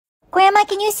Mama,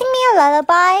 can you sing me a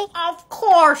lullaby? Of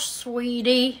course,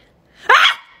 sweetie.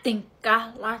 I think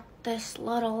I like this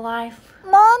little life.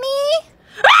 Mommy?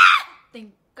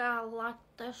 Think I like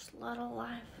this little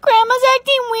life. Grandma's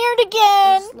acting weird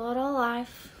again. This little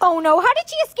life. Oh no, how did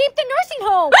she escape the nursing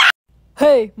home?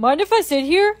 Hey, mind if I sit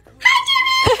here?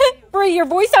 Brie, your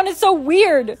voice sounded so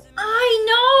weird.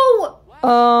 I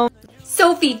know.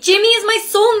 Sophie, Jimmy is my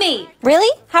soulmate. Really?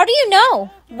 How do you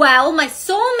know? Well, my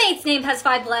soulmate's name has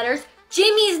 5 letters.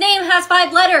 Jimmy's name has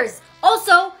 5 letters.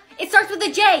 Also, it starts with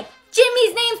a J.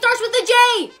 Jimmy's name starts with a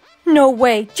J. No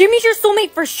way. Jimmy's your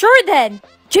soulmate for sure then.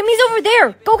 Jimmy's over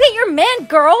there. Go get your man,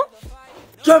 girl.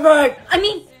 Jimmy!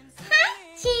 Hi,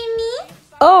 Jimmy.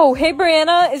 Oh, hey,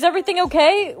 Brianna. Is everything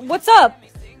okay? What's up?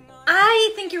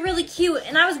 I think you're really cute,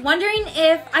 and I was wondering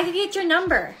if I could get your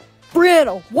number.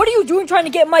 Brianna, what are you doing trying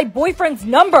to get my boyfriend's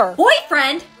number?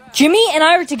 Boyfriend? Jimmy and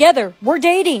I are together. We're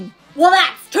dating. Well,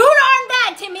 that's too darn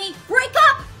bad, Timmy. Break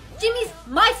up. Jimmy's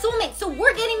my soulmate, so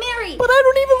we're getting married. But I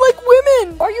don't even like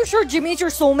women. Are you sure Jimmy's your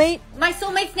soulmate? My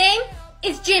soulmate's name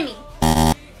is Jimmy.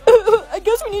 I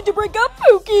guess we need to break up,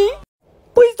 Pookie.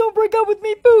 Please don't break up with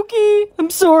me, Pookie. I'm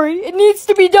sorry. It needs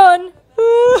to be done.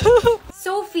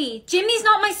 Sophie, Jimmy's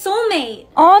not my soulmate.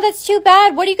 Oh, that's too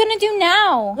bad. What are you gonna do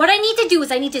now? What I need to do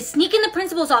is I need to sneak in the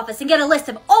principal's office and get a list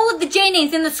of all of the J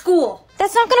names in the school.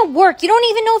 That's not gonna work. You don't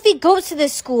even know if he goes to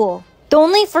this school. The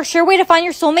only for sure way to find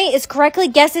your soulmate is correctly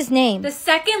guess his name. The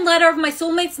second letter of my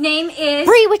soulmate's name is...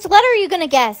 Brie, which letter are you gonna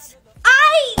guess?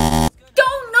 I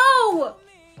don't know.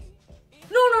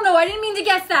 No, I didn't mean to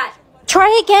guess that.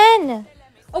 Try again.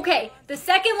 Okay, the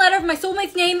second letter of my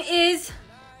soulmate's name is...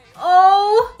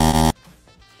 Oh...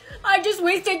 I just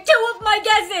wasted 2 of my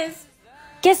guesses.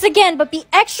 Guess again, but be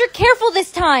extra careful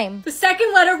this time. The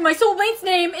second letter of my soulmate's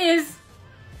name is...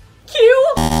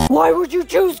 Q? Why would you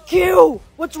choose Q?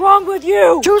 What's wrong with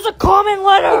you? Choose a common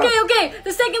letter. Okay.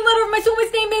 The second letter of my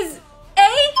soulmate's name is...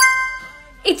 A?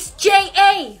 It's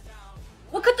J-A.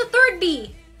 What could the third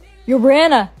be? Yo,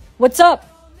 Brianna, what's up?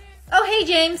 Oh, hey,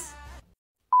 James.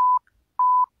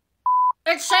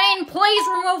 It's saying, please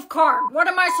remove card. What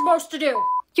am I supposed to do?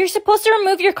 You're supposed to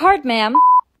remove your card, ma'am.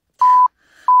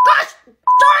 Gosh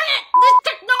darn it! These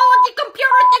technology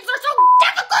computer things are so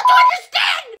difficult to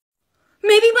understand!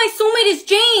 Maybe my soulmate is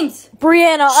James.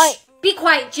 Brianna, Be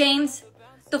quiet, James.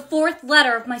 The fourth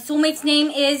letter of my soulmate's name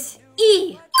is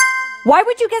E. Why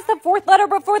would you guess the fourth letter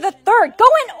before the third? Go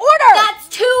in order! That's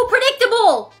too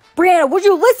predictable! Brianna, would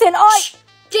you listen? Shh!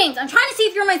 James, I'm trying to see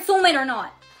if you're my soulmate or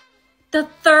not. The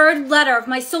third letter of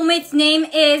my soulmate's name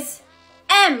is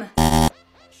M.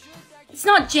 It's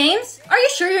not James? Are you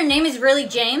sure your name is really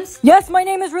James? Yes, my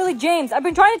name is really James. I've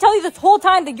been trying to tell you this whole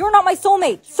time that you're not my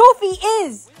soulmate. Sophie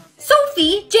is.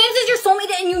 Sophie? James is your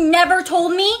soulmate and you never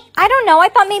told me? I don't know. I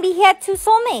thought maybe he had 2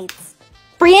 soulmates.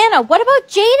 Brianna, what about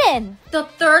Jaden? The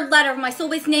third letter of my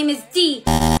soulmate's name is D.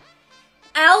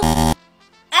 L.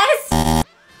 S.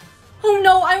 Oh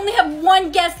no, I only have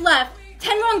 1 guess left.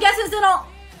 10 wrong guesses and I'll...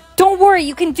 Don't worry,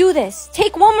 you can do this.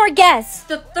 Take one more guess.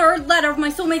 The third letter of my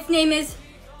soulmate's name is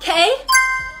K.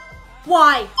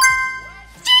 Y.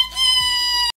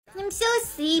 I'm so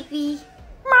sleepy.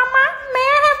 Mama, may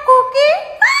I have cookie?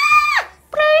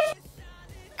 Please.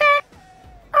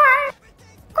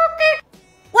 Cookie.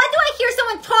 Why do I hear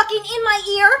someone talking in my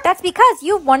ear? That's because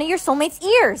you have one of your soulmate's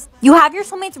ears. You have your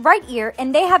soulmate's right ear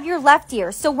and they have your left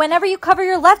ear. So whenever you cover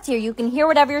your left ear, you can hear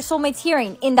whatever your soulmate's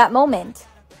hearing in that moment.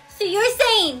 So you're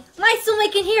saying my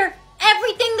soulmate can hear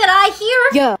everything that I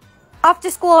hear? Yeah. Off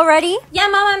to school already? Yeah,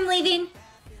 Mom, I'm leaving.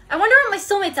 I wonder what my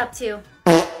soulmate's up to.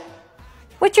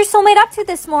 What's your soulmate up to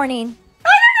this morning? I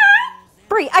don't know.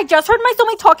 Brie, I just heard my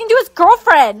soulmate talking to his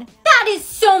girlfriend. That is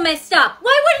so messed up.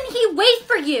 Why wouldn't he wait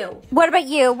for you? What about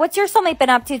you? What's your soulmate been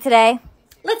up to today?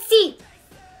 Let's see.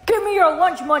 Give me your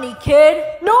lunch money, kid.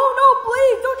 No,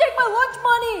 please, don't take my lunch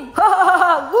money. Ha ha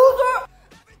ha, loser.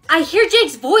 I hear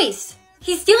Jake's voice.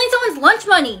 He's stealing someone's lunch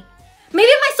money. Maybe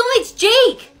my soulmate's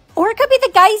Jake. Or it could be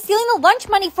the guy he's stealing the lunch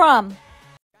money from.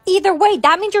 Either way,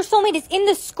 that means your soulmate is in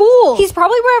the school. He's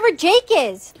probably wherever Jake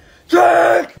is.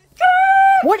 Jake!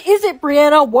 What is it,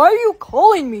 Brianna? Why are you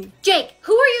calling me? Jake,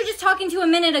 who were you just talking to a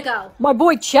minute ago? My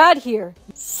boy Chad here.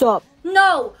 Sup?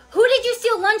 No, who did you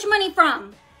steal lunch money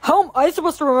from? How am I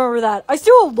supposed to remember that? I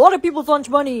steal a lot of people's lunch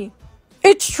money.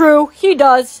 It's true, he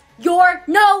does. You're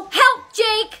no help,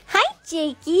 Jake. Hi,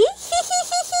 Jakey.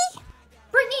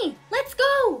 Brittany, let's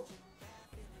go.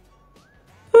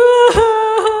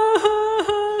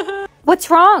 What's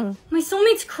wrong? My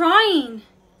soulmate's crying.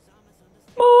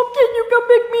 Mom, can you come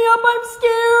pick me up? I'm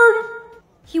scared.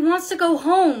 He wants to go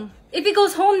home. If he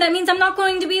goes home, that means I'm not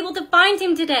going to be able to find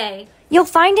him today. You'll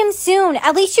find him soon.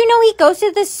 At least you know he goes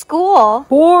to this school.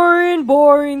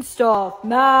 Boring stuff.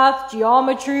 Math,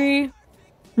 geometry,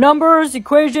 numbers,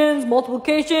 equations,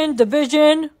 multiplication,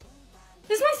 division.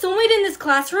 Is my soulmate in this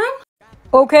classroom?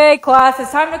 Okay, class,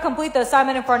 it's time to complete the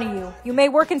assignment in front of you. You may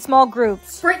work in small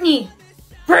groups. Brittany!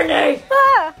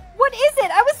 Ah, what is it?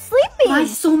 I was sleeping. My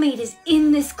soulmate is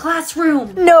in this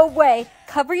classroom. No way.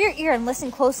 Cover your ear and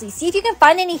listen closely. See if you can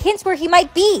find any hints where he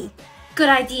might be. Good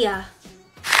idea.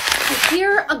 I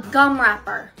hear a gum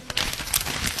wrapper.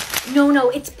 No,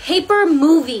 it's paper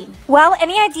moving. Well,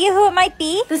 any idea who it might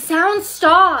be? The sound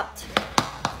stopped.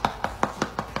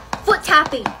 Foot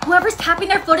tapping. Whoever's tapping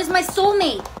their foot is my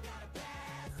soulmate.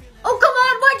 Oh, come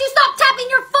on, why'd you stop tapping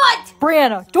your foot?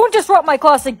 Brianna, don't disrupt my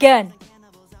class again.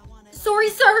 Sorry,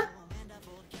 sir.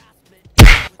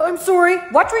 I'm sorry.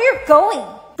 Watch where you're going.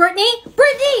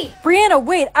 Brittany! Brianna,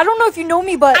 wait, I don't know if you know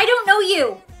me, but... I don't know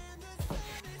you.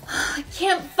 I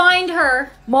can't find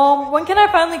her. Mom, when can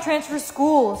I finally transfer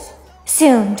schools?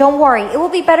 Soon. Don't worry. It will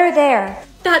be better there.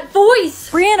 That voice.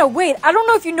 Brianna, wait, I don't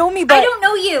know if you know me, but... I don't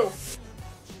know you.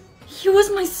 He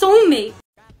was my soulmate.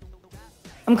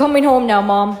 I'm coming home now,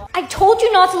 Mom. I told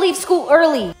you not to leave school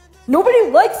early. Nobody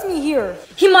likes me here.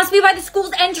 He must be by the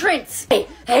school's entrance.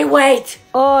 Hey, wait.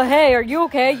 Hey, are you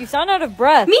okay? You sound out of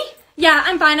breath. Me? Yeah,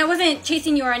 I'm fine. I wasn't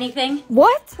chasing you or anything.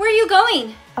 What? Where are you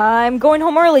going? I'm going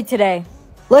home early today.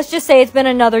 Let's just say it's been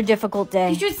another difficult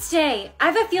day. You should stay.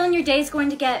 I have a feeling your day is going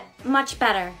to get much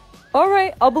better.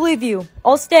 Alright, I'll believe you.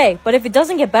 I'll stay, but if it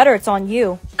doesn't get better, it's on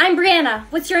you. I'm Brianna.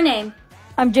 What's your name?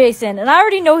 I'm Jason, and I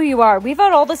already know who you are. We've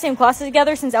had all the same classes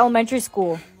together since elementary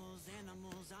school.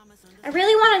 I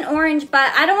really want an orange,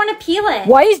 but I don't want to peel it.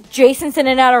 Why is Jason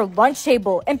sitting at our lunch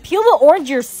table? And peel the orange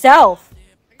yourself.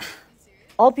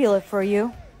 I'll peel it for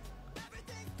you.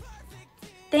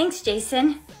 Thanks,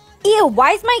 Jason. Ew,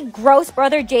 why is my gross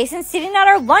brother Jason sitting at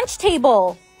our lunch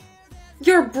table?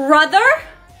 Your brother?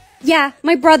 Yeah,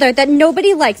 my brother that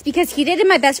nobody likes because he dated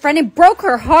my best friend and broke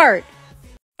her heart.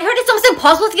 I heard it's almost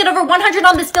impossible to get over 100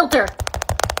 on this filter.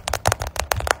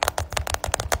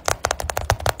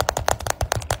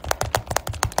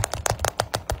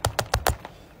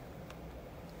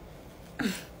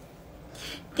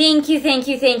 Thank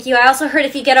you. I also heard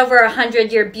if you get over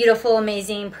 100, you're beautiful,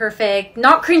 amazing, perfect,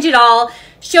 not cringe at all,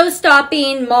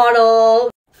 show-stopping, model.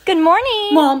 Good morning.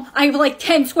 Mom, I have like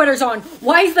 10 sweaters on.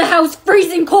 Why is the house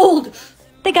freezing cold?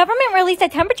 The government released a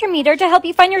temperature meter to help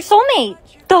you find your soulmate.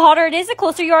 The hotter it is, the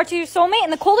closer you are to your soulmate,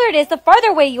 and the colder it is, the farther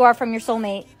away you are from your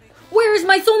soulmate. Where is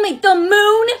my soulmate? The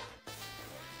moon?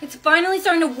 It's finally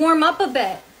starting to warm up a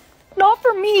bit. Not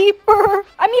for me.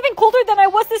 I'm even colder than I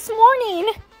was this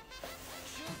morning.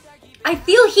 I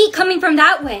feel heat coming from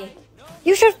that way.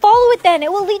 You should follow it then.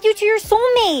 It will lead you to your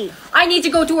soulmate. I need to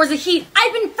go towards the heat.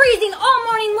 I've been freezing all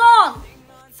morning long.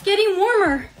 It's getting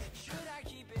warmer.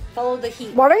 Follow the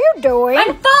heat. What are you doing?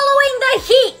 I'm following the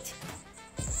heat.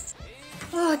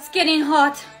 Oh, it's getting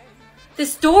hot.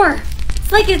 This door,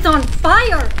 it's like it's on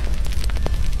fire.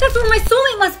 That's where my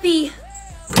soulmate must be.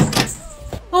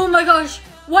 Oh my gosh,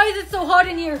 why is it so hot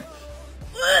in here?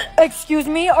 Excuse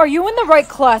me, are you in the right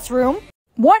classroom?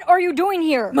 What are you doing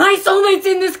here? My soulmate's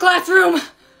in this classroom.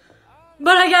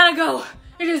 But I gotta go.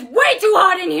 It is way too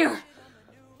hot in here.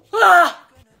 Ah!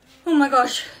 Oh my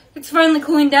gosh, it's finally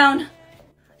cooling down.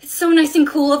 It's so nice and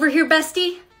cool over here,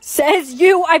 bestie. Says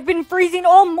you, I've been freezing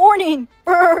all morning.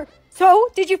 So,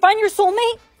 did you find your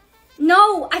soulmate?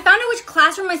 No, I found out which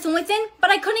classroom my soulmate's in, but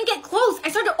I couldn't get close. I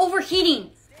started overheating.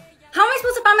 How am I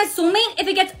supposed to find my soulmate if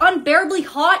it gets unbearably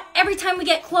hot every time we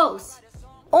get close?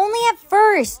 Only at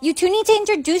first. You two need to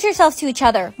introduce yourselves to each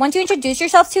other. Once you introduce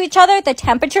yourselves to each other, the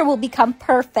temperature will become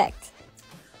perfect.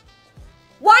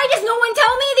 Why does no one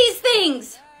tell me these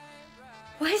things?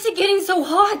 Why is it getting so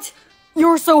hot?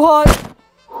 You're so hot.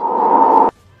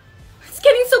 It's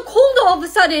getting so cold all of a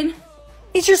sudden.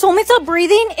 Is your soulmate still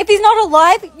breathing? If he's not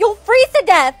alive, you'll freeze to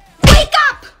death. Wake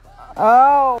up!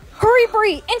 Oh. Hurry,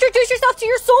 Bree. Introduce yourself to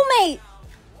your soulmate.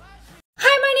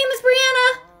 Hi, my name is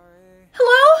Brianna.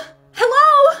 Hello?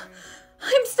 Hello?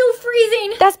 I'm still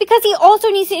freezing. That's because he also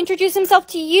needs to introduce himself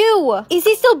to you. Is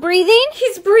he still breathing?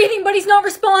 He's breathing, but he's not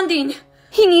responding.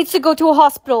 He needs to go to a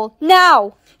hospital.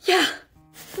 Now. Yeah.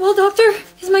 Well, doctor,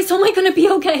 is my soulmate gonna be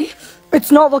okay?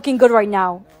 It's not looking good right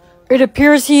now. It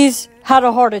appears he's had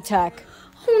a heart attack.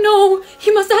 Oh no,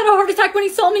 he must have had a heart attack when he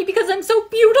saw me because I'm so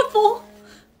beautiful.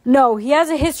 No, he has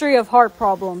a history of heart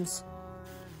problems.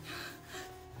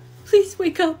 Please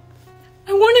wake up.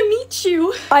 I want to meet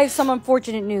you. I have some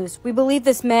unfortunate news. We believe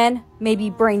this man may be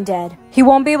brain dead. He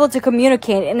won't be able to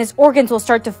communicate and his organs will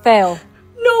start to fail.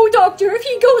 No, doctor, if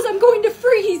he goes, I'm going to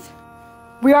freeze.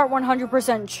 We aren't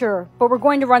 100% sure, but we're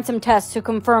going to run some tests to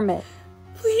confirm it.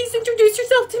 Please introduce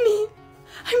yourself to me.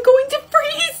 I'm going to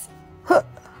freeze.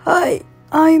 Hi,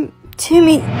 I'm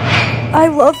Timmy. I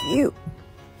love you.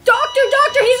 Doctor,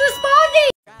 he's responding.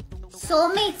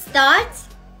 Soulmates thoughts?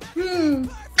 I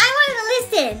want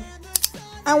to listen.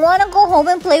 I want to go home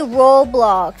and play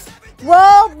Roblox.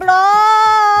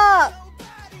 Roblox!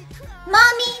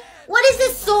 Mommy, what is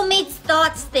this soulmates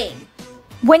thoughts thing?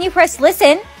 When you press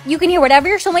listen, you can hear whatever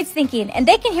your soulmate's thinking, and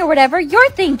they can hear whatever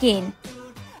you're thinking.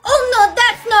 Oh no,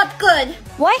 that's not good.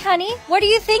 Why, honey? What are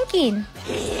you thinking?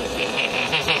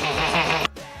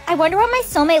 I wonder what my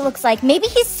soulmate looks like. Maybe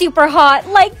he's super hot,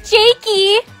 like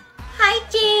Jakey. Hi,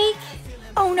 Jake.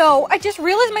 Oh no, I just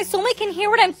realized my soulmate can hear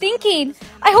what I'm thinking.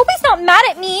 I hope he's not mad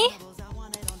at me.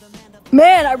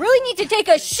 Man, I really need to take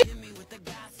a shit.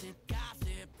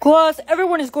 Class,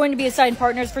 everyone is going to be assigned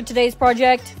partners for today's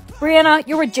project. Brianna,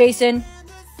 you're with Jason.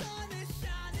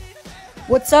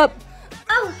 What's up?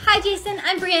 Oh, hi Jason,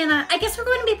 I'm Brianna. I guess we're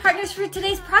going to be partners for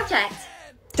today's project.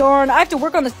 Darn, I have to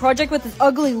work on this project with this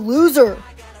ugly loser.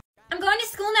 I'm going to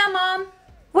school now, Mom.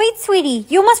 Wait, sweetie,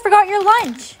 you almost forgot your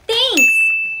lunch. Thanks.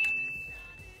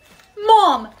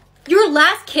 Mom, your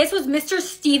last kiss was Mr.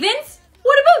 Stevens?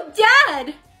 What about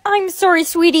Dad? I'm sorry,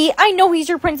 sweetie. I know he's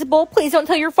your principal. Please don't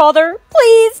tell your father.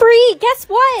 Please. Bree, guess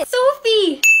what?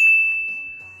 Sophie!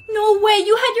 No way,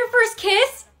 you had your first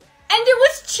kiss? And it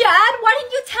was Chad? Why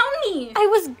didn't you tell me? I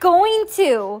was going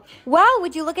to. Wow,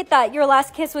 would you look at that? Your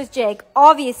last kiss was Jake.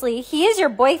 Obviously, he is your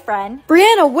boyfriend.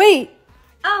 Brianna, wait.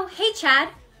 Oh, hey Chad.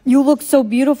 You look so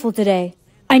beautiful today.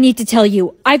 I need to tell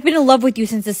you, I've been in love with you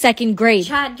since the 2nd grade.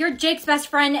 Chad, you're Jake's best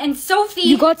friend, and Sophie...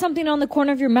 You got something on the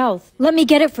corner of your mouth. Let me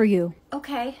get it for you.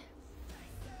 Okay.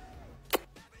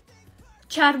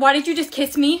 Chad, why did you just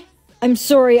kiss me? I'm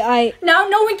sorry, Now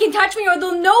no one can touch me or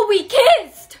they'll know we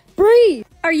kissed! Bree!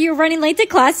 Are you running late to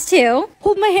class too?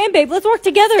 Hold my hand, babe. Let's work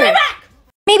together. Stay back!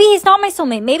 Maybe he's not my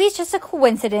soulmate. Maybe it's just a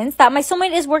coincidence that my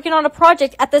soulmate is working on a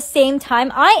project at the same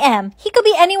time I am. He could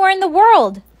be anywhere in the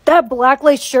world. That black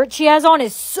lace shirt she has on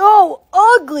is so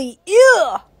ugly.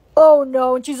 Ew! Oh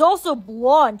no, and she's also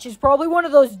blonde. She's probably one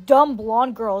of those dumb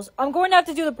blonde girls. I'm going to have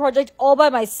to do the project all by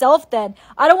myself then.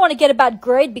 I don't want to get a bad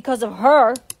grade because of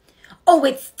her. Oh,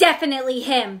 it's definitely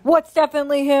him. What's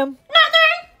definitely him?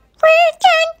 Nothing!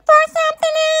 Reaching for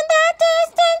something in the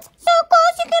distance, so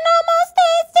close you can almost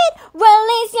taste it.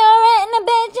 Release your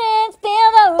inhibitions,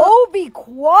 feel the... Oh, be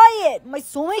quiet. My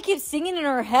soulmate keeps singing in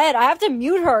her head. I have to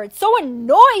mute her. It's so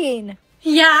annoying.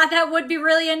 Yeah, that would be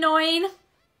really annoying.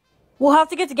 We'll have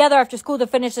to get together after school to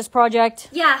finish this project.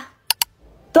 Yeah.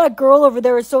 That girl over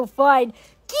there is so fine.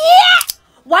 Yeah!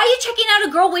 Why are you checking out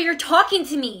a girl while you're talking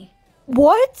to me?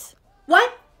 What?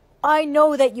 What? I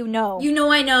know that you know. You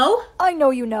know I know? I know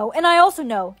you know, and I also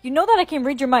know. You know that I can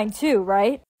read your mind too,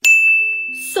 right?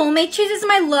 Soulmate chooses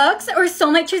my looks, or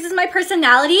soulmate chooses my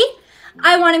personality?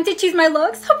 I want him to choose my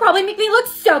looks. He'll probably make me look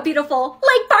so beautiful,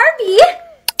 like Barbie.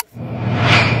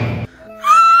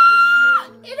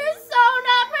 It is so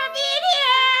not Barbie in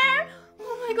here.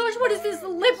 Oh my gosh, what is this,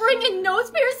 lip ring and nose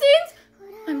piercings?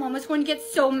 My mom is going to get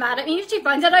so mad at me if she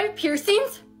finds out I have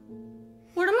piercings.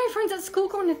 What are my friends at school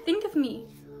going to think of me?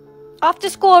 Off to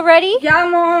school already? Yeah,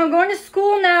 Mom, I'm going to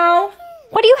school now.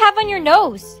 What do you have on your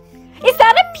nose? Is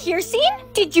that a piercing?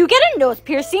 Did you get a nose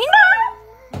piercing?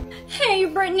 Hey,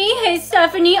 Brittany. Hey,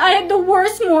 Stephanie. I had the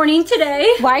worst morning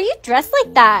today. Why are you dressed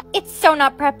like that? It's so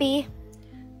not preppy.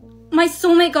 My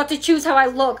soulmate got to choose how I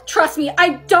look. Trust me,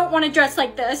 I don't want to dress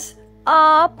like this.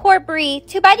 Aw, poor Bree.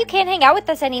 Too bad you can't hang out with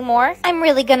us anymore. I'm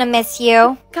really gonna miss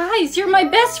you. Guys, you're my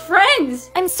best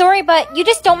friends. I'm sorry, but you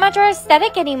just don't match our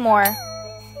aesthetic anymore.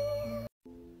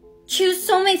 Choose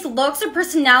soulmate's looks or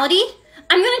personality?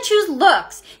 I'm gonna choose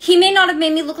looks. He may not have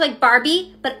made me look like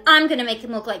Barbie, but I'm gonna make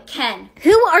him look like Ken.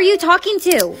 Who are you talking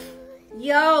to?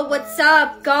 Yo, what's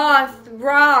up? Goth,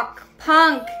 rock,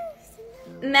 punk,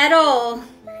 metal.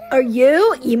 Are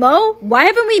you emo? Why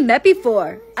haven't we met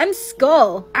before? I'm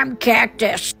Skull. I'm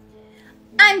Cactus.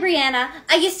 I'm Brianna.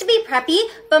 I used to be preppy,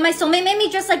 but my soulmate made me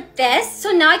dress like this,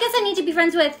 so now I guess I need to be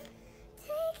friends with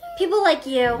people like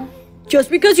you. Just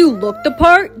because you look the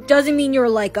part doesn't mean you're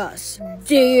like us.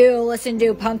 Do you listen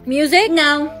to punk music?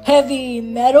 No. Heavy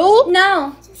metal?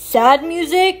 No. Sad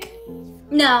music?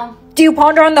 No. Do you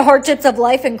ponder on the hardships of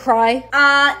life and cry?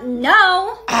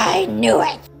 No. I knew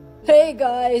it. Hey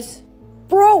guys.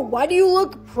 Bro, why do you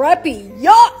look preppy?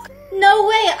 Yuck! No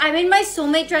way, I made my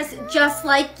soulmate dress just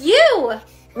like you.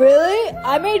 Really?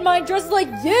 I made mine dress like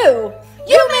you.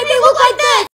 You made me look like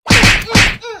this.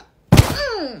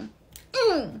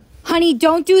 Honey,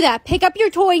 don't do that. Pick up your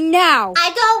toy now.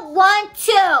 I don't want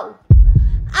to.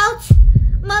 Ouch.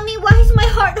 Mommy, why is my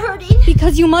heart hurting?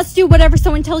 Because you must do whatever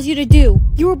someone tells you to do.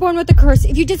 You were born with a curse.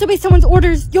 If you disobey someone's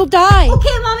orders, you'll die.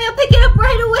 Okay, Mommy, I'll pick it up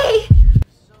right away.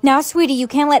 Now, sweetie, you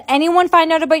can't let anyone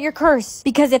find out about your curse.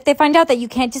 Because if they find out that you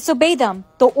can't disobey them,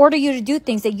 they'll order you to do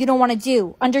things that you don't want to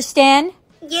do. Understand?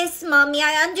 Yes, Mommy,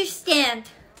 I understand.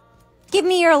 Give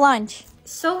me your lunch.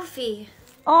 Sophie.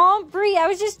 Aw, Bree, I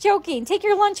was just joking. Take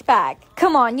your lunch back.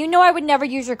 Come on, you know I would never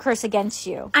use your curse against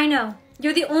you. I know.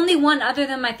 You're the only one other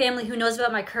than my family who knows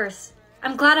about my curse.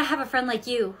 I'm glad I have a friend like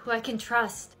you, who I can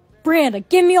trust. Brianna,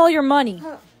 give me all your money.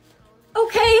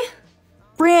 Okay.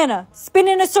 Brianna, spin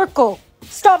in a circle.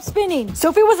 Stop spinning.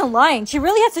 Sophie wasn't lying. She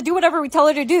really has to do whatever we tell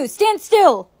her to do. Stand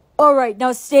still. All right,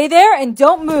 now stay there and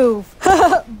don't move.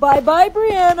 Bye-bye,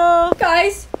 Brianna.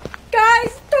 Guys,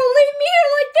 don't leave me here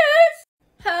like this.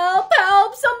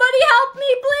 Help, somebody help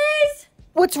me, please.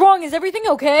 What's wrong? Is everything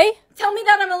okay? Tell me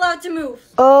that I'm allowed to move.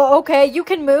 Okay, you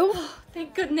can move.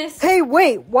 Thank goodness. Hey,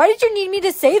 wait, why did you need me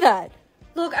to say that?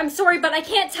 Look, I'm sorry, but I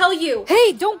can't tell you.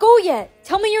 Hey, don't go yet.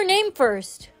 Tell me your name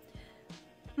first.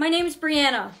 My name's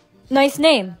Brianna. Nice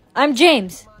name. I'm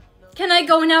James. Can I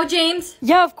go now, James?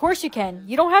 Yeah, of course you can.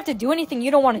 You don't have to do anything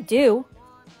you don't want to do.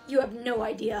 You have no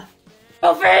idea.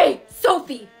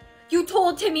 Sophie! You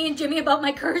told Timmy and Jimmy about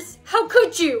my curse? How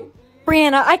could you?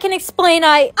 Brianna, I can explain.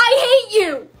 I hate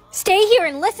you! Stay here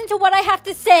and listen to what I have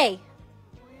to say.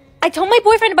 I told my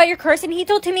boyfriend about your curse and he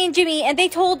told Timmy and Jimmy and they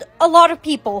told a lot of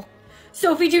people.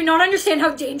 Sophie, do you not understand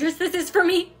how dangerous this is for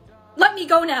me? Let me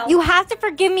go now. You have to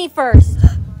forgive me first.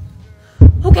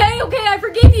 Okay, I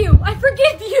forgive you. I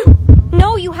forgive you.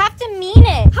 No, you have to mean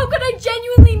it. How could I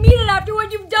genuinely mean it after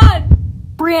what you've done?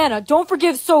 Brianna, don't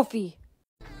forgive Sophie.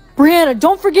 Brianna,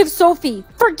 don't forgive Sophie.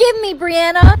 Forgive me,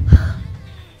 Brianna.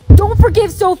 Don't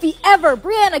forgive Sophie ever.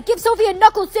 Brianna, give Sophie a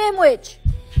knuckle sandwich.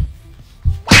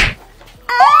 I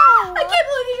can't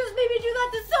believe you just made me do that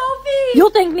to Sophie. You'll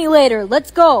thank me later.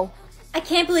 Let's go. I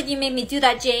can't believe you made me do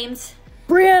that, James.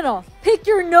 Brianna, pick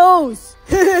your nose.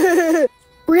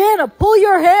 Brianna, pull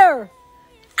your hair.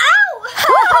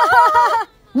 Ow!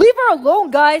 Leave her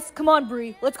alone, guys. Come on,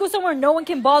 Bree. Let's go somewhere no one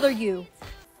can bother you.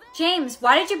 James,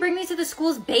 why did you bring me to the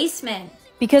school's basement?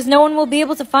 Because no one will be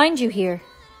able to find you here.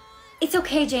 It's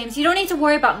okay, James. You don't need to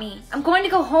worry about me. I'm going to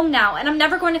go home now, and I'm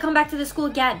never going to come back to the school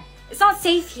again. It's not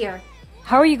safe here.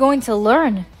 How are you going to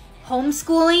learn?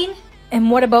 Homeschooling? And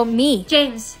what about me?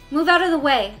 James, move out of the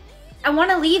way. I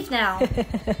want to leave now.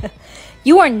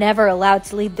 You are never allowed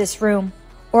to leave this room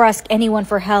or ask anyone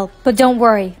for help. But don't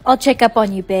worry, I'll check up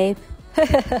on you, babe.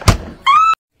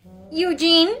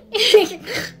 Eugene,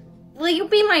 will you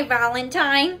be my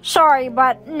Valentine? Sorry,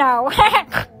 but no.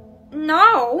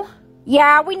 No.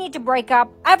 Yeah, we need to break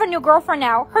up. I have a new girlfriend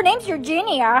now. Her name's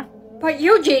Eugenia. But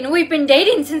Eugene, we've been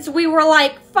dating since we were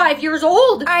like 5 years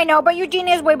old. I know, but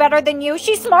Eugenia is way better than you.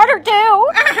 She's smarter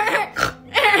too.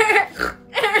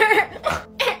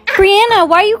 Brianna,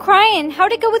 why are you crying?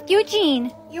 How'd it go with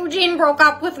Eugene? Eugene broke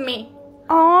up with me.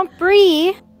 Aw,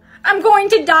 Bree. I'm going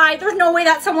to die. There's no way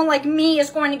that someone like me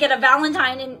is going to get a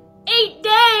Valentine in 8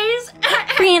 days.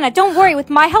 Brianna, don't worry.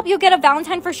 With my help, you'll get a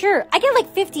Valentine for sure. I get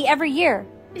like 50 every year.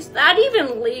 Is that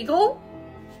even legal?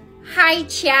 Hi,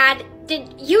 Chad.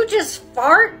 Did you just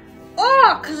fart?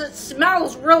 Oh, because it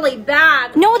smells really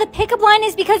bad. No, the pickup line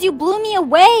is because you blew me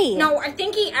away. No, I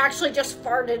think he actually just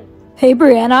farted. Hey,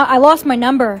 Brianna, I lost my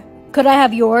number. Could I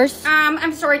have yours?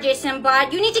 I'm sorry, Jason,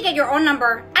 but you need to get your own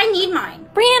number. I need mine.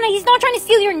 Brianna, he's not trying to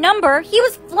steal your number. He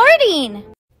was flirting.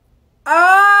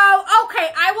 Oh, okay.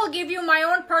 I will give you my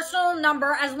own personal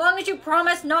number as long as you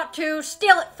promise not to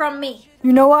steal it from me.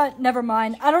 You know what? Never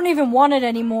mind. I don't even want it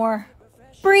anymore.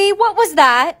 Bree, what was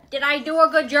that? Did I do a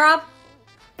good job?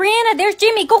 Brianna, there's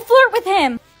Jimmy. Go flirt with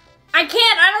him. I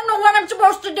can't. I don't know what I'm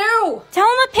supposed to do. Tell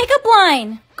him a pickup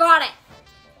line. Got it.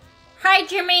 Hi,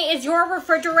 Jimmy. Is your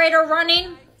refrigerator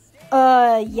running?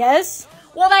 Yes.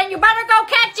 Well, then you better go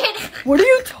catch it. What are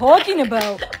you talking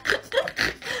about?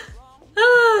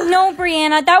 No,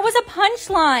 Brianna, that was a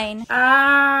punchline.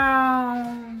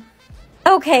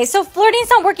 Okay, so flirting's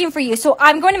not working for you, so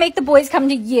I'm going to make the boys come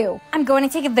to you. I'm going to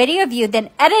take a video of you, then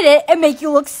edit it and make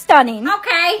you look stunning.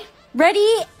 Okay.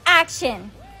 Ready?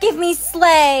 Action. Give me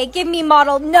slay. Give me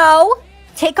model. No.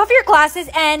 Take off your glasses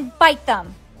and bite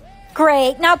them.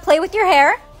 Great. Now play with your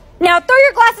hair. Now throw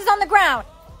your glasses on the ground.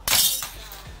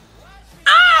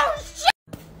 Oh,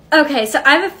 shit! Okay, so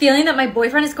I have a feeling that my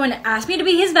boyfriend is going to ask me to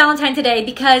be his Valentine today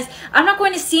because I'm not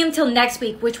going to see him till next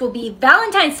week, which will be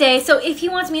Valentine's Day. So if he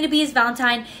wants me to be his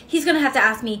Valentine, he's going to have to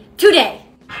ask me today.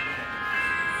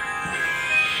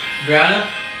 Brianna?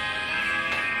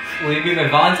 Will you be my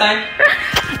Valentine?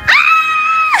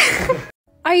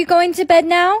 Are you going to bed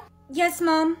now? Yes,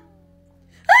 Mom.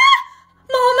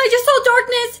 Mom, I just saw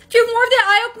darkness. Do you have more of the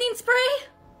eye-opening spray?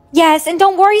 Yes, and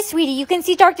don't worry, sweetie. You can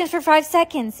see darkness for 5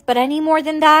 seconds. But any more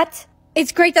than that?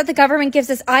 It's great that the government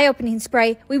gives us eye-opening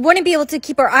spray. We wouldn't be able to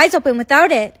keep our eyes open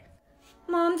without it.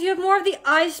 Mom, do you have more of the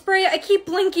eye spray? I keep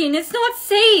blinking. It's not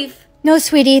safe. No,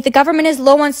 sweetie. The government is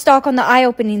low on stock on the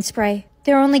eye-opening spray.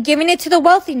 They're only giving it to the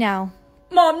wealthy now.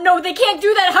 Mom, no, they can't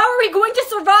do that. How are we going to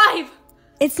survive?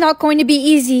 It's not going to be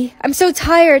easy. I'm so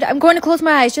tired. I'm going to close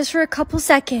my eyes just for a couple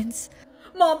seconds.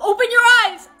 Mom, open your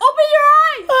eyes! Open your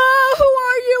eyes! Who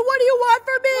are you? What do you want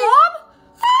from me? Mom?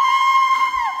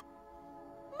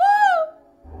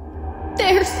 Mom!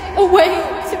 There's a way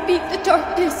to beat the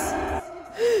darkness.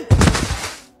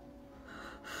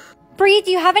 Bree,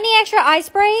 do you have any extra eye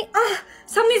spray?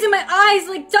 Something's in my eyes,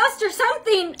 like dust or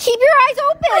something. Keep your eyes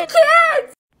open. I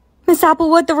can't! Miss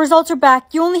Applewood, the results are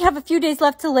back. You only have a few days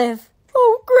left to live.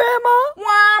 Oh, Grandma.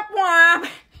 Womp womp.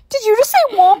 Did you just say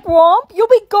womp womp? You'll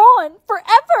be gone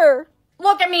forever.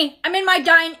 Look at me. I'm in my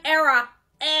dying era.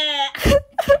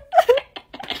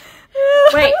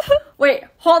 Wait,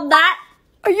 hold that.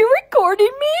 Are you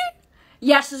recording me?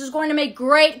 Yes, this is going to make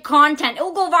great content. It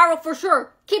will go viral for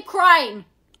sure. Keep crying.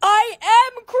 I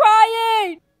am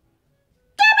crying.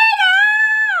 Give me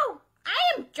now! I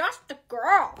am just a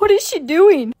girl. What is she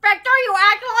doing? Victor, you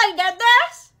acting like I did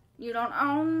this? You don't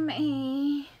own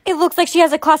me. It looks like she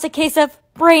has a classic case of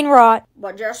brain rot.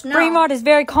 But just know. Brain rot is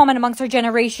very common amongst her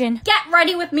generation. Get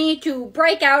ready with me to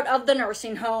break out of the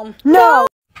nursing home. No.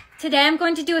 Today I'm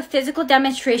going to do a physical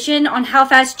demonstration on how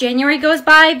fast January goes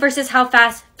by versus how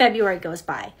fast February goes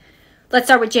by. Let's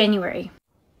start with January.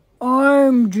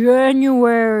 I'm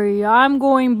January. I'm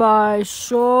going by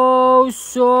so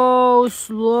slowly.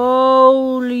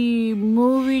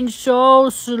 Moving so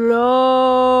slow.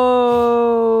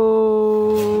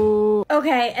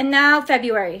 Okay, and now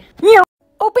February.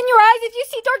 Open your eyes. If you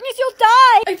see darkness, you'll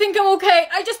die. I think I'm okay.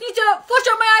 I just need to flush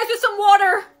out my eyes with some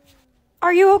water.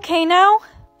 Are you okay now?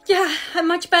 Yeah, I'm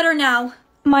much better now.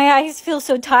 My eyes feel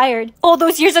so tired. All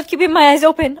those years of keeping my eyes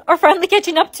open are finally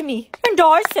catching up to me. And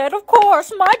I said, of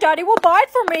course, my daddy will buy it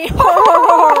for me.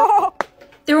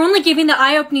 They're only giving the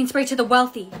eye-opening spray to the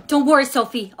wealthy. Don't worry,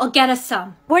 Sophie. I'll get us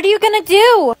some. What are you gonna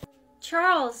do?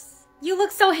 Charles, you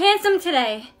look so handsome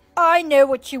today. I know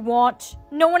what you want.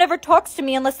 No one ever talks to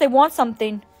me unless they want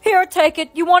something. Here, take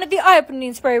it. You wanted the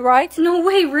eye-opening spray, right? No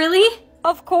way, really?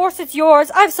 Of course, it's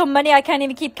yours. I have so many I can't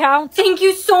even keep count. Thank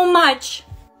you so much.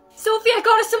 Sophie, I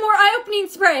got us some more eye-opening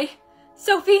spray.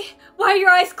 Sophie, why are your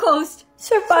eyes closed?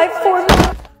 Survive for me.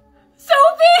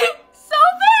 Sophie!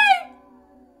 Sophie!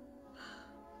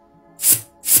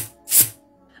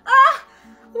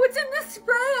 What's in this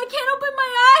spray? I can't open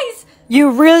my eyes.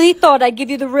 You really thought I'd give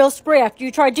you the real spray after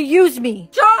you tried to use me?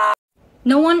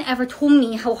 No one ever told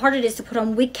me how hard it is to put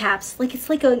on wig caps. It's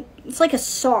like a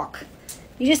sock.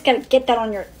 You just gotta get that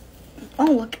on your... Oh,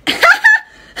 look.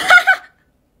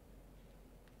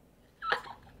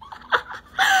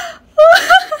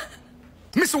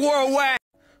 Mr. Worldwide.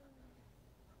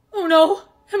 Oh no,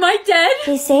 am I dead?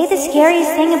 They say the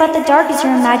scariest thing about the dark is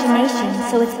your imagination,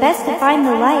 so it's best to find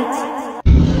the light.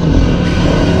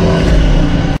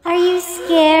 Are you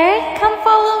scared? Come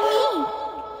follow me.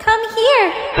 Come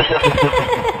here.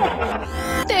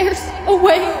 There's a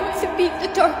way to beat the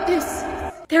darkness.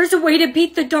 There's a way to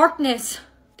beat the darkness.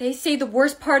 They say the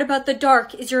worst part about the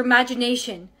dark is your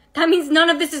imagination. That means none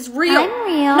of this is real. I'm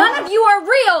real. None of you are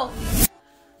real.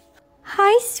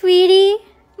 Hi, sweetie.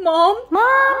 Mom?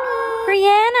 Mommy!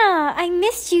 Brianna, I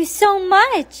missed you so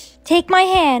much. Take my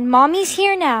hand. Mommy's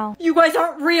here now. You guys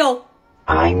aren't real.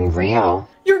 I'm real.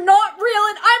 You're not real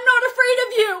and I'm not afraid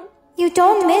of you. You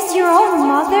don't miss your own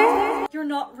mother? You're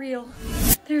not real.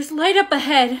 There's light up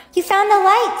ahead. You found the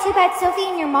light. Too bad Sophie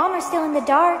and your mom are still in the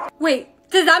dark. Wait,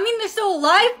 does that mean they're still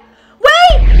alive?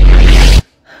 Wait!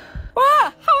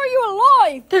 Ah, how are you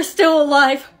alive? They're still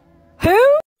alive.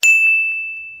 Who?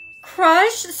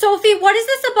 Crush? Sophie, what is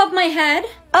this above my head?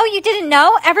 Oh, you didn't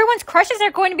know? Everyone's crushes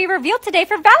are going to be revealed today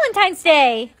for Valentine's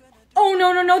Day. Oh,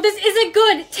 no, this isn't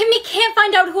good. Timmy can't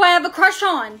find out who I have a crush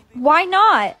on. Why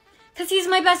not? Because he's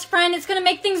my best friend. It's going to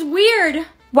make things weird.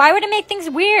 Why would it make things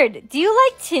weird? Do you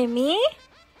like Timmy?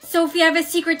 Sophie, I have a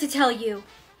secret to tell you.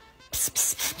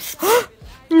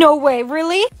 No way,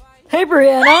 really? Hey,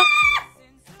 Brianna.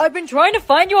 I've been trying to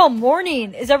find you all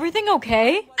morning. Is everything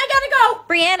okay? I gotta go.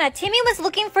 Brianna, Timmy was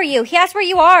looking for you. He asked where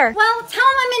you are. Well, tell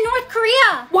him I'm in North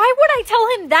Korea. Why would I tell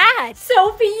him that?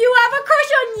 Sophie, you have a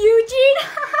crush on Eugene?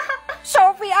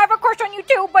 Sophie, I have a crush on you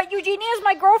too, but Eugenie is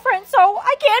my girlfriend, so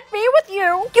I can't be with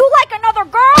you. You like another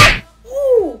girl?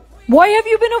 Ooh. Why have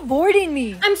you been avoiding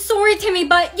me? I'm sorry, Timmy,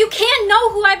 but you can't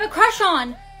know who I have a crush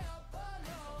on.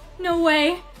 No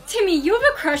way. Timmy, you have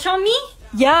a crush on me?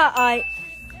 Yeah,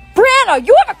 Brianna,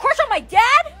 you have a crush on my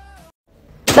dad?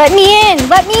 Let me in!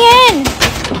 Let me in!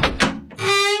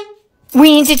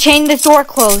 We need to change this door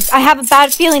closed. I have a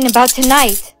bad feeling about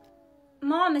tonight.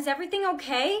 Mom, is everything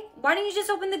okay? Why don't you just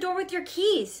open the door with your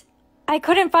keys? I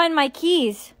couldn't find my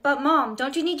keys. But Mom,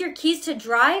 don't you need your keys to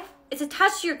drive? It's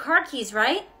attached to your car keys,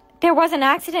 right? There was an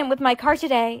accident with my car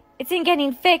today. It's in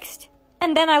getting fixed.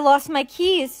 And then I lost my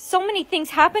keys. So many things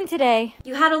happened today.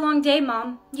 You had a long day,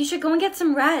 Mom. You should go and get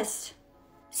some rest.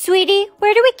 Sweetie,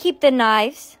 where do we keep the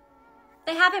knives?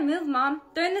 They haven't moved, Mom.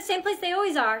 They're in the same place they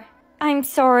always are. I'm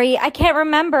sorry, I can't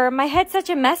remember. My head's such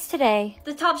a mess today.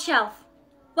 The top shelf.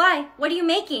 Why? What are you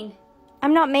making?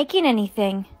 I'm not making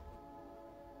anything.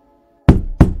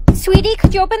 Sweetie,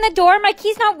 could you open the door? My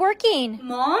key's not working.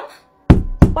 Mom?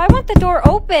 Why won't the door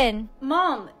open?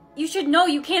 Mom, you should know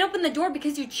you can't open the door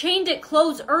because you chained it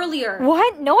closed earlier.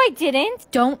 What? No, I didn't.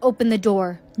 Don't open the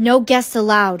door. No guests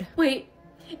allowed. Wait,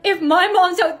 if my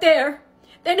mom's out there,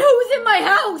 then who's in my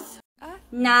house?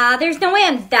 Nah, there's no way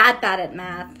I'm that bad at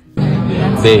math.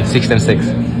 Day 6 times 6.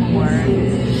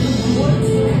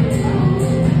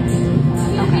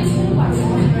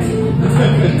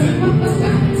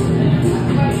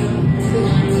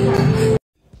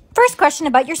 First question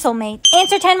about your soulmate.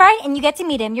 Answer 10 right and you get to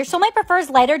meet him. Your soulmate prefers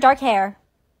light or dark hair.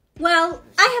 Well,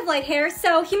 I have light hair,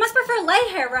 so he must prefer light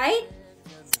hair, right?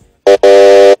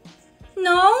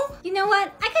 No? You know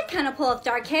what? I could kind of pull off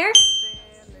dark hair.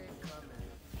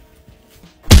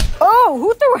 Oh,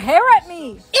 who threw hair at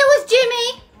me? It was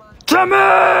Jimmy!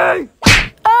 Jimmy!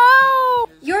 Oh!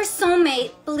 Your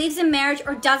soulmate believes in marriage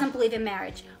or doesn't believe in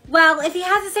marriage. Well, if he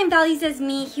has the same values as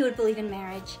me, he would believe in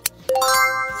marriage.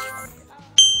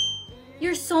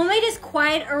 Your soulmate is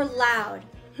quiet or loud?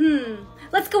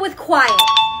 Let's go with quiet.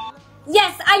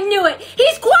 Yes, I knew it!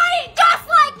 He's quiet just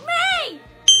like me!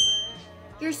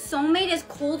 Your soulmate is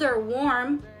cold or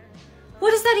warm? What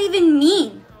does that even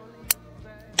mean?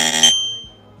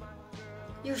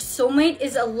 Your soulmate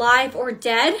is alive or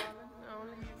dead?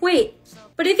 Wait,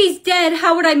 but if he's dead,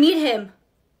 how would I meet him?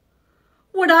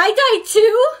 Would I die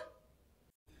too?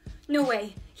 No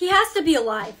way, he has to be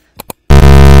alive.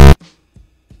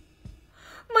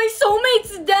 My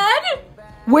soulmate's dead?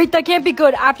 Wait, that can't be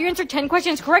good. After you answer 10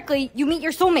 questions correctly, you meet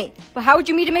your soulmate. But how would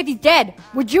you meet him if he's dead?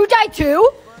 Would you die too?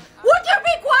 Would you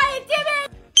be quiet, Timmy?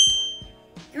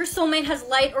 Your soulmate has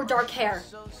light or dark hair.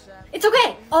 It's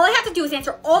okay. All I have to do is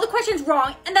answer all the questions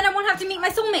wrong, and then I won't have to meet my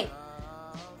soulmate.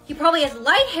 He probably has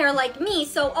light hair like me,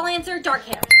 so I'll answer dark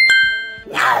hair.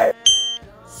 No!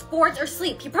 Sports or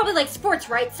sleep? He probably likes sports,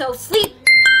 right? So sleep.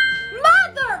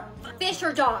 Mother! Fish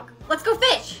or dog? Let's go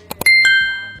fish.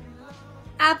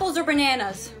 Apples or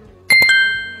bananas?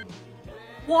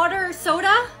 Water or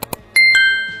soda?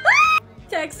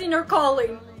 Texting or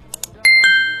calling?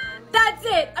 That's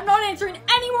it! I'm not answering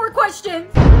any more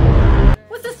questions!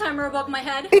 What's this timer above my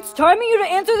head? It's timing you to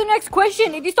answer the next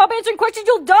question. If you stop answering questions,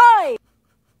 you'll die.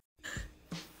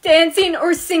 Dancing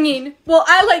or singing? Well,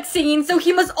 I like singing, so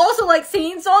he must also like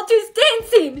singing, so I'll choose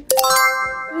dancing!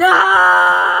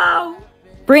 No!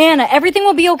 Brianna, everything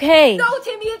will be okay. No,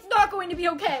 Timmy, it's not going to be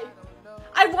okay.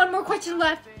 I have one more question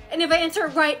left, and if I answer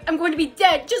it right, I'm going to be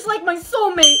dead, just like my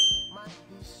soulmate.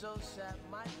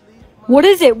 What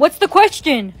is it? What's the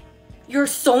question? Your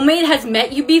soulmate has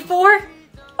met you before?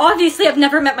 Obviously, I've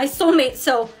never met my soulmate,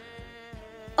 so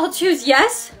I'll choose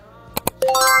yes.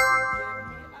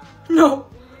 No.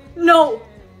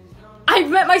 I've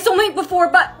met my soulmate before,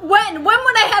 but when? When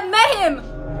would I have met him?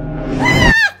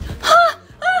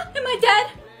 Am I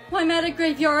dead? Well, I'm at a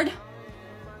graveyard.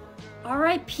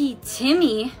 R.I.P.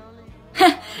 Timmy.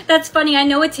 That's funny, I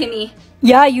know a Timmy.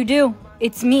 Yeah, you do.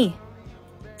 It's me.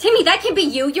 Timmy, that can't be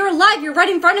you. You're alive. You're right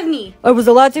in front of me. I was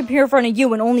allowed to appear in front of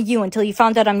you and only you until you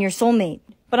found out I'm your soulmate.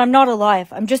 But I'm not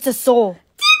alive. I'm just a soul.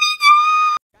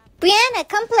 Brianna,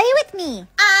 come play with me.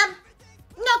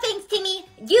 No thanks, Timmy.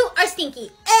 You are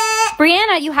stinky.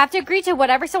 Brianna, you have to agree to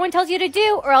whatever someone tells you to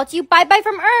do, or else you bye-bye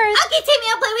from Earth. Okay, Timmy,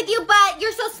 I'll play with you, but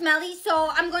you're so smelly, so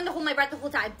I'm going to hold my breath the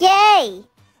whole time. Yay!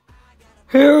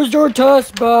 Here's your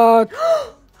test back.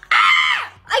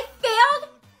 I failed?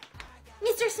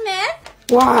 Mr. Smith?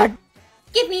 What?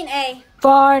 Give me an A.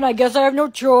 Fine, I guess I have no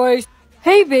choice.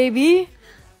 Hey, baby.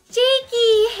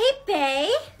 Jakey, hey,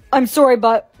 bae. I'm sorry,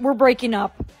 but we're breaking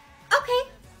up. Okay,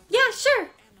 yeah, sure.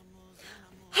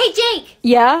 Hey, Jake.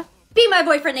 Yeah? Be my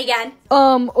boyfriend again.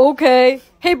 Okay.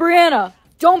 Hey, Brianna,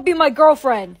 don't be my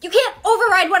girlfriend. You can't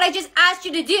override what I just asked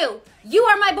you to do. You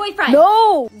are my boyfriend.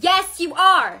 No! Yes, you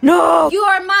are. No! You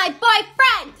are my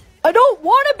boyfriend. I don't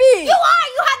want to be! You are!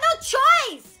 You have no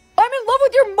choice! I'm in love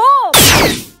with your mom!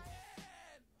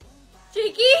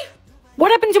 Jakey?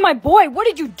 What happened to my boy? What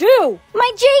did you do?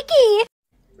 My Jakey!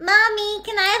 Mommy,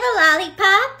 can I have a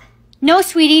lollipop? No,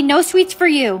 sweetie, no sweets for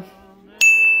you.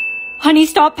 Honey,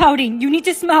 stop pouting. You need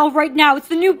to smile right now. It's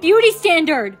the new beauty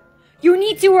standard. You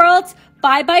need to or else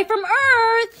bye-bye from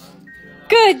Earth.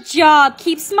 Good job.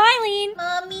 Keep smiling.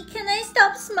 Mommy, can I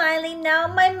stop smiling now?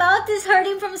 My mouth is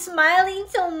hurting from smiling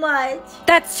so much.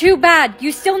 That's too bad.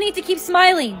 You still need to keep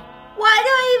smiling. Why do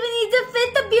I even need to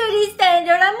fit the beauty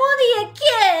standard? I'm only a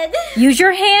kid. Use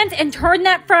your hands and turn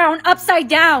that frown upside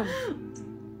down.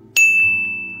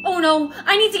 Oh no,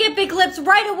 I need to get big lips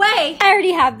right away. I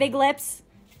already have big lips.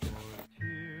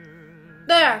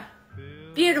 There.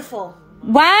 Beautiful.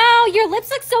 Wow, your lips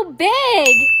look so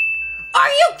big. Are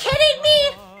you kidding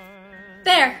me?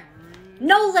 There.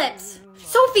 No lips.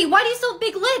 Sophie, why do you still have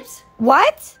big lips?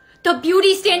 What? The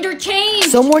beauty standard changed.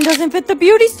 Someone doesn't fit the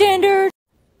beauty standard.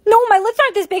 No, my lips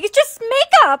aren't this big. It's just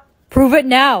makeup. Prove it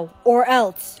now, or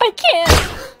else. I can't.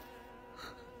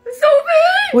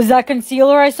 Sophie! Was that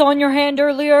concealer I saw in your hand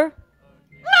earlier?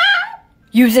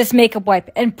 Use this makeup wipe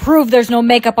and prove there's no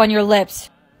makeup on your lips.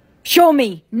 Show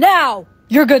me, now!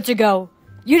 You're good to go.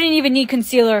 You didn't even need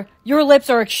concealer. Your lips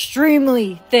are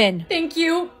extremely thin. Thank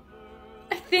you.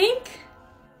 I think.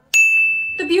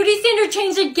 The beauty standard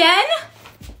changed again?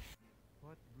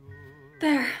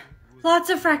 There. Lots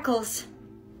of freckles.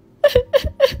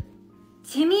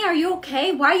 Timmy, are you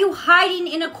okay? Why are you hiding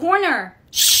in a corner?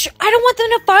 Shh! I don't want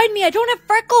them to find me. I don't have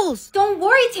freckles. Don't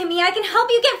worry, Timmy. I can help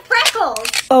you get freckles.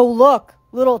 Oh, look.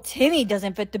 Little Timmy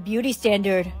doesn't fit the beauty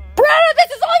standard. Brianna,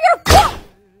 this is all your fault!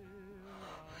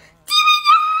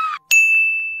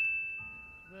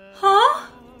 Huh?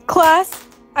 Class,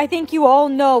 I think you all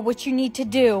know what you need to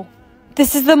do.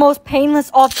 This is the most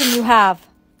painless option you have.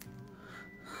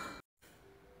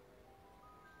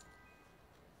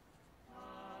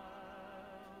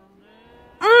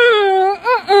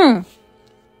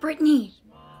 Brittany,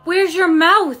 where's your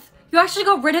mouth? You actually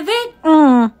got rid of it?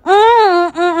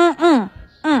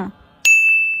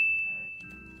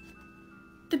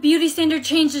 The beauty standard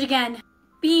changed it again.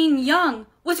 Being young.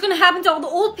 What's gonna happen to all the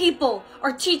old people?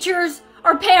 Our teachers?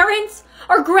 Our parents?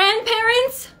 Our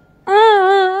grandparents?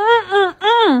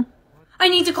 I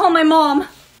need to call my mom.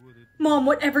 Mom,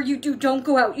 whatever you do, don't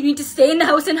go out. You need to stay in the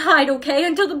house and hide, okay?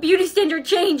 Until the beauty standard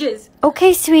changes.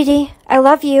 Okay, sweetie. I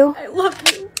love you. I love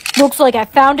you. Looks like I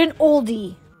found an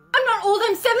oldie. I'm not old,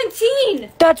 I'm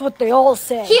 17. That's what they all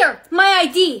say. Here, my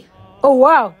ID. Oh,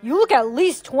 wow. You look at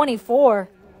least 24.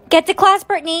 Get to class,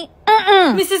 Brittany.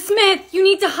 Mrs. Smith, you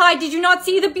need to hide. Did you not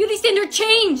see the beauty standard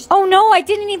changed? Oh no, I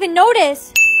didn't even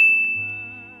notice.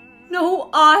 No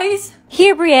eyes?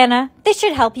 Here, Brianna. This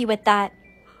should help you with that.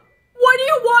 What do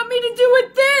you want me to do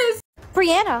with this?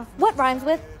 Brianna, what rhymes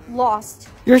with lost?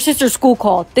 Your sister's school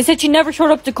called. They said she never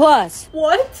showed up to class.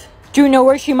 What? Do you know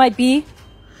where she might be?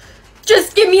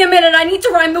 Just give me a minute. I need to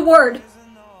rhyme the word.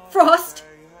 Frost.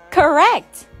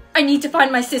 Correct. I need to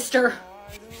find my sister.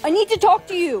 I need to talk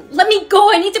to you. Let me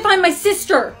go. I need to find my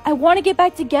sister. I want to get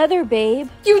back together, babe.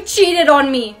 You cheated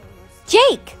on me.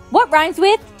 Jake, what rhymes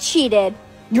with cheated?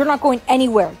 You're not going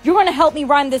anywhere. You're going to help me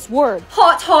rhyme this word.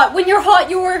 Hot. When you're hot,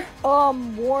 you're...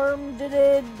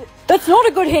 Warm-did. That's not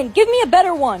a good hint. Give me a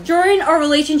better one. During our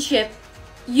relationship,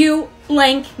 you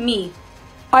blank me.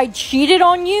 I cheated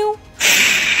on you?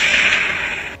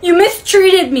 You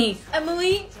mistreated me.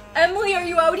 Emily, are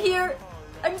you out here?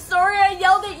 I'm sorry I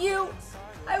yelled at you.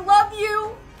 I love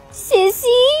you.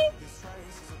 Sissy?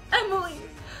 Emily.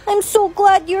 I'm so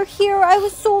glad you're here. I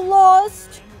was so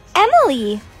lost.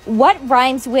 Emily, what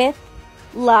rhymes with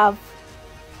love?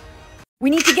 We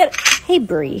need to get... Hey,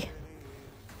 Bree.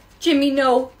 Jimmy,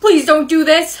 no. Please don't do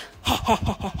this.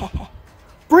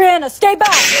 Brianna, stay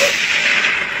back!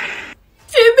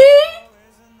 Jimmy?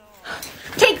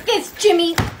 Take this,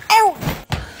 Jimmy. Ow!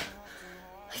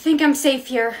 I think I'm safe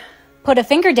here. Put a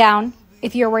finger down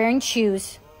if you're wearing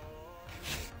shoes.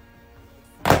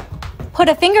 Put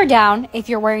a finger down if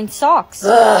you're wearing socks.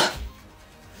 Ugh.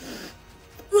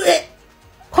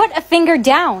 Put a finger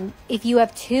down if you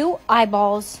have 2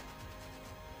 eyeballs.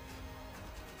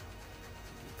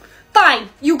 Fine,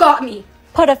 you got me.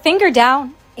 Put a finger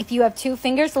down if you have 2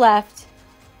 fingers left.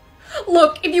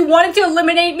 Look, if you wanted to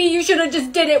eliminate me, you should have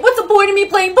just did it. What's the point of me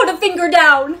playing put a finger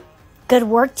down? Good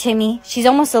work, Timmy. She's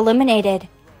almost eliminated.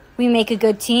 We make a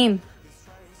good team.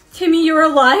 Timmy, you're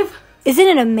alive? Isn't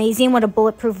it amazing what a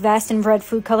bulletproof vest and red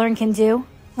food coloring can do?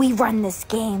 We run this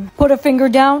game. Put a finger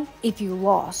down if you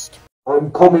lost.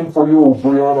 I'm coming for you,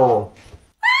 Brianna.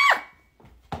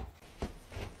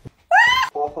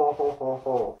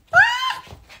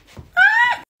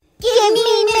 Give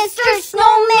me Mr.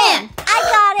 Snowman! I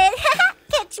got it!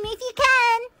 Catch me if you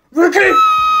can! Ricky!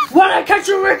 What I catch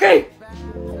you, Ricky!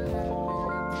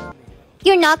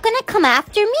 You're not gonna come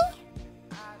after me?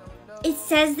 It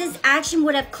says this action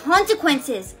would have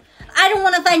consequences. I don't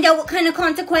want to find out what kind of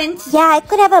consequence. Yeah, it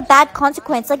could have a bad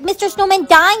consequence, like Mr. Snowman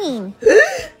dying.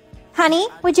 Honey,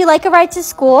 would you like a ride to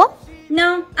school?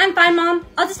 No, I'm fine, Mom.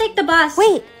 I'll just take the bus.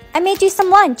 Wait, I made you some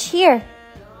lunch. Here.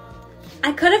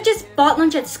 I could have just bought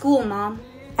lunch at school, Mom.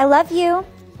 I love you.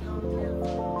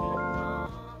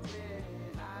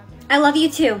 I love you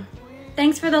too.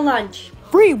 Thanks for the lunch.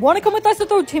 Bree, wanna come with us to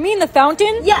throw Timmy in the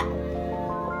fountain? Yeah.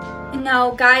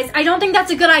 No, guys, I don't think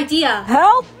that's a good idea.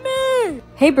 Help me!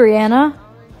 Hey, Brianna.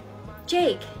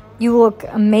 Jake, You look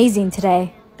amazing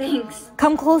today. thanks.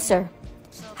 Come closer.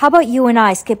 How about you and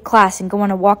I skip class and go on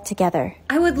a walk together?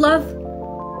 I would love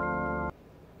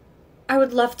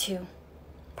to.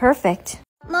 Perfect.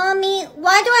 Mommy,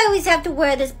 why do I always have to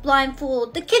wear this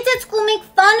blindfold? The kids at school make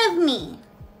fun of me.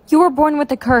 You were born with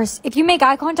a curse. If you make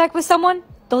eye contact with someone,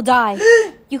 they'll die.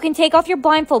 You can take off your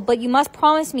blindfold, but you must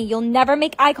promise me you'll never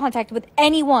make eye contact with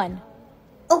anyone.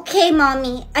 Okay,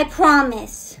 Mommy, I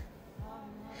promise.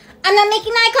 I'm not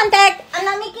making eye contact. I'm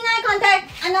not making eye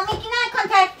contact. I'm not making eye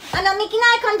contact. I'm not making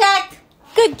eye contact.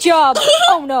 Good job.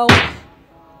 Oh no.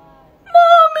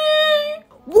 Mommy!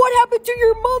 What happened to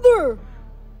your mother?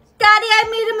 Daddy, I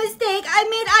made a mistake. I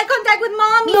made eye contact with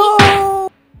Mommy. No!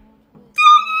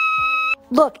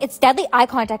 Look, it's deadly eye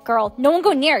contact, girl. No one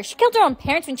go near her. She killed her own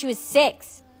parents when she was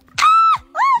 6.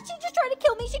 She just tried to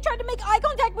kill me. She tried to make eye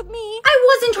contact with me. I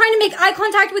wasn't trying to make eye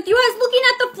contact with you. I was looking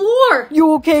at the floor.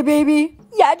 You okay, baby?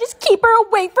 Yeah, just keep her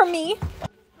away from me.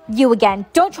 You again.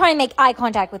 Don't try and make eye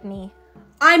contact with me.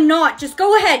 I'm not. Just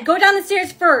go ahead. Go down the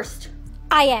stairs first.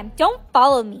 I am. Don't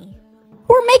follow me.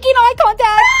 We're making eye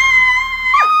contact.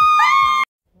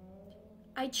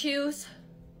 I choose.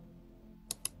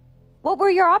 What were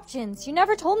your options? You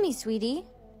never told me, sweetie.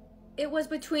 It was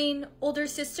between older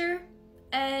sister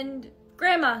and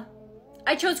grandma.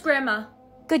 I chose grandma.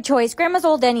 Good choice. Grandma's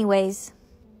old anyways.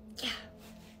 Yeah.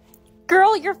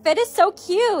 Girl, your fit is so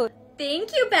cute.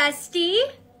 Thank you, bestie.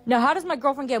 Now, how does my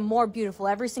girlfriend get more beautiful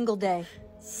every single day?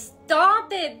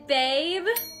 Stop it, babe.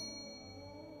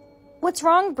 What's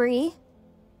wrong, Bree?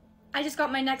 I just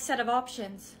got my next set of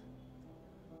options.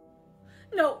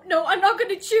 No, I'm not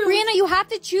gonna choose. Brianna, you have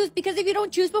to choose, because if you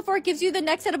don't choose before it gives you the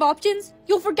next set of options,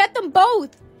 you'll forget them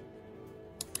both.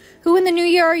 Who in the new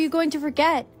year are you going to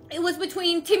forget? It was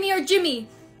between Timmy or Jimmy.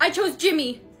 I chose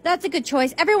Jimmy. That's a good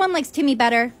choice. Everyone likes Timmy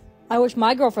better. I wish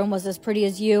my girlfriend was as pretty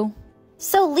as you.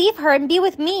 So leave her and be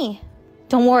with me.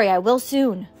 Don't worry, I will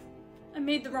soon. I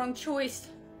made the wrong choice.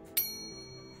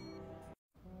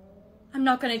 I'm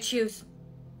not gonna choose.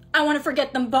 I want to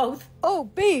forget them both. Oh,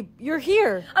 babe, you're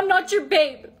here. I'm not your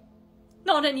babe.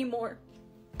 Not anymore.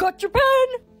 Got your pen?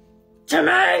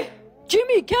 Timmy!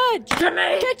 Jimmy, catch!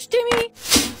 Timmy! Catch, Timmy!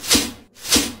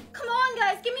 Come on,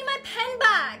 guys. Give me my pen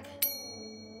back.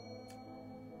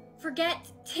 Forget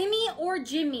Timmy or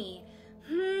Jimmy.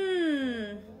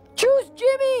 Choose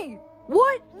Jimmy!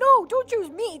 What? No, don't choose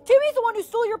me. Timmy's the one who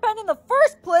stole your pen in the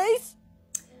first place.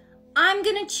 I'm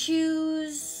gonna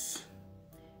choose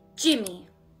Jimmy.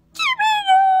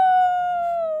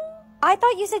 I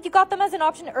thought you said you got them as an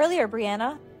option earlier,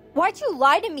 Brianna. Why'd you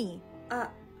lie to me?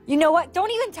 You know what? Don't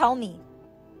even tell me.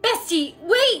 Bestie,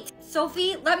 wait!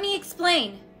 Sophie, let me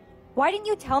explain. Why didn't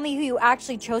you tell me who you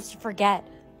actually chose to forget?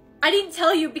 I didn't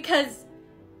tell you because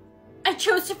I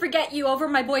chose to forget you over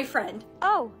my boyfriend.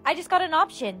 Oh, I just got an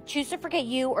option. Choose to forget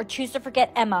you or choose to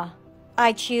forget Emma.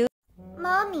 I choose...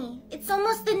 Mommy, it's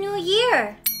almost the new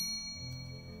year.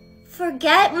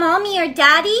 Forget Mommy or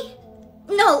Daddy?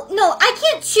 No, I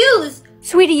can't choose.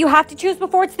 Sweetie, you have to choose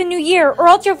before it's the new year, or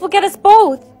else you'll forget us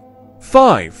both.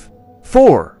 5,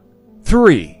 4,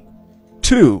 3,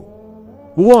 2,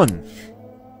 1.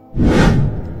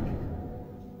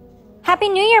 Happy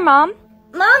New Year, Mom.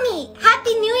 Mommy,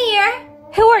 Happy New Year.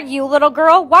 Who are you, little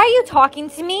girl? Why are you talking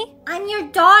to me? I'm your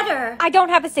daughter. I don't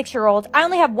have a 6-year-old. I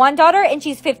only have one daughter, and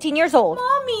she's 15 years old.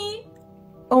 Mommy!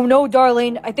 Oh no,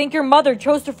 darling. I think your mother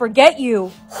chose to forget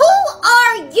you. Who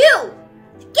are you?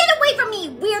 Get away from me,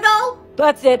 weirdo.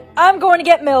 That's it. I'm going to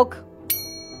get milk.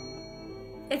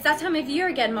 It's that time of year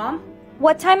again, Mom.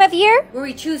 What time of year? Where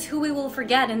we choose who we will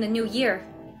forget in the new year.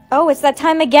 Oh, it's that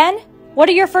time again? What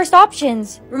are your first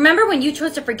options? Remember when you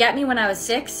chose to forget me when I was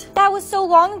 6? That was so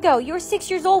long ago. You were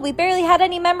 6 years old. We barely had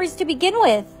any memories to begin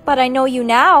with. But I know you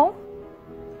now.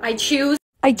 I choose.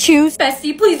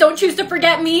 Bestie, please don't choose to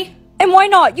forget me. And why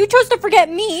not? You chose to forget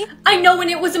me. I know when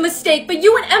it was a mistake, but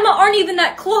you and Emma aren't even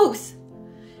that close.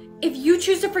 If you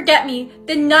choose to forget me,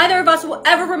 then neither of us will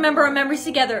ever remember our memories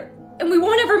together. And we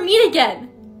won't ever meet again.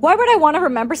 Why would I want to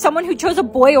remember someone who chose a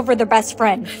boy over their best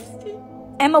friend?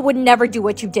 Emma would never do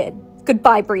what you did.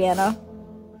 Goodbye, Brianna.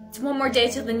 It's one more day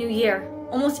till the new year.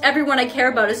 Almost everyone I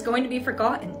care about is going to be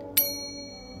forgotten.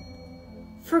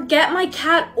 Forget my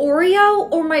cat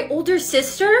Oreo or my older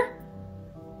sister?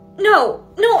 No,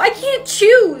 I can't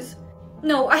choose.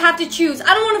 No, I have to choose.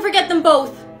 I don't want to forget them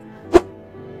both.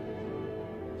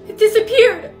 It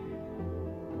disappeared.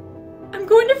 I'm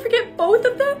going to forget both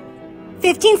of them?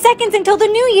 15 seconds until the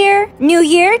new year. New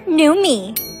year, new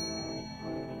me.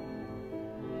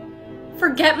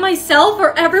 Forget myself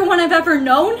or everyone I've ever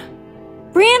known?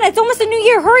 Brianna, it's almost a new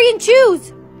year. Hurry and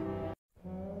choose.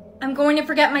 I'm going to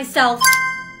forget myself.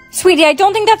 Sweetie, I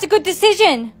don't think that's a good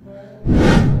decision.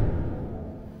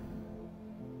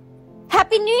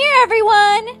 Happy New Year,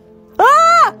 everyone!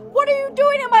 Ah! What are you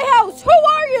doing in my house? Who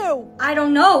are you? I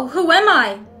don't know. Who am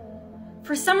I?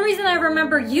 For some reason I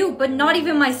remember you, but not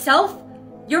even myself.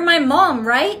 You're my mom,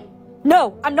 right?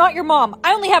 No, I'm not your mom.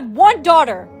 I only have one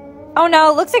daughter. Oh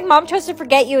no, looks like Mom chose to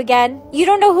forget you again. You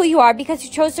don't know who you are because you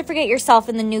chose to forget yourself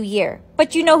in the new year.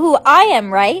 But you know who I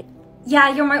am, right? Yeah,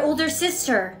 you're my older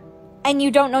sister. And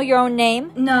you don't know your own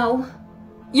name? No.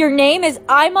 Your name is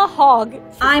I'm a Hog.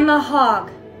 I'm a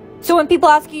hog. So when people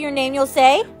ask you your name, you'll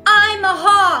say? I'm a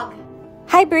hog!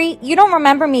 Hi, Bri. You don't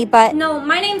remember me, but... No,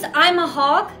 my name's I'm a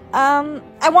hog.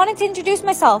 I wanted to introduce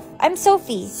myself. I'm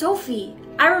Sophie. Sophie,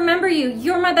 I remember you.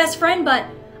 You're my best friend, but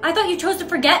I thought you chose to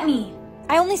forget me.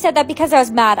 I only said that because I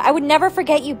was mad. I would never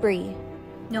forget you, Bri.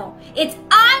 No, it's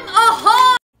I'm a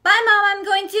hog! Bye, Mom, I'm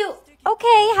going to...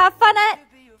 Okay, have fun at...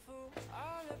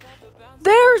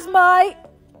 There's my...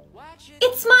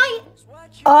 It's my...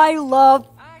 I love...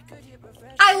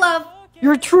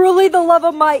 You're truly the love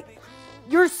of my...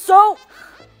 You're so...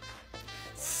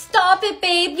 Stop it,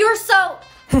 babe. You're so...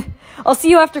 I'll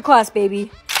see you after class,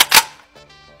 baby.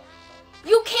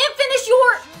 You can't finish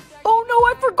your... Oh no,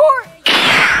 I forgot!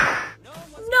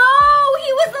 No,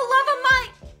 he was the love of my...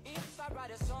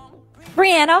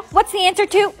 Brianna, what's the answer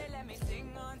to...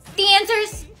 The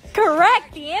answer's...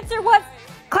 Correct. The answer was...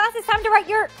 Class, it's time to write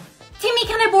your... Timmy,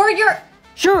 can I borrow your...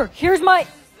 Sure, here's my...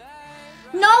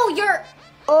 No, your...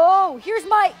 Oh, here's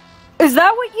my... Is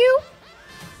that what you...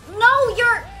 No,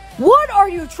 your... What are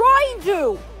you trying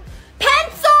to?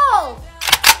 Pencil!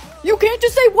 You can't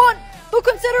just say one. They'll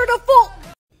consider it a fault.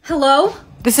 Hello?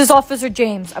 This is Officer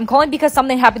James. I'm calling because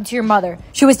something happened to your mother.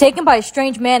 She was taken by a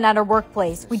strange man at her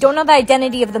workplace. We don't know the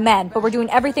identity of the man, but we're doing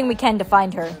everything we can to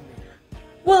find her.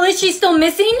 Well, is she still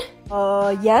missing?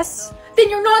 Yes? Then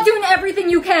you're not doing everything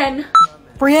you can.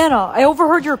 Brianna, I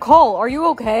overheard your call. Are you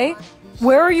okay?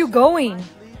 Where are you going?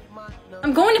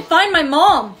 I'm going to find my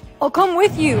mom. I'll come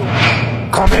with you.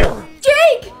 Come here.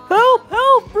 Jake! Help,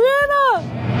 Brianna!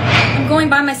 I'm going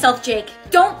by myself, Jake.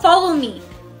 Don't follow me.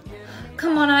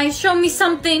 Come on, Eyes, show me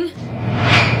something.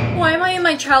 Why am I in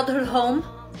my childhood home?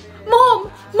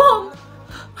 Mom!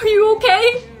 Are you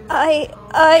okay?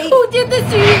 Who did this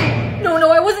to you? No,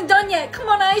 I wasn't done yet. Come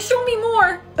on, Eyes, show me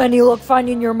more. Any luck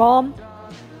finding your mom?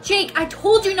 Jake, I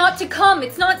told you not to come.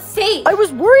 It's not safe. I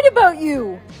was worried about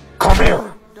you. Come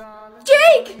here.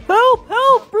 Jake! Help,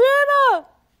 Brianna!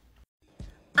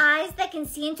 Eyes that can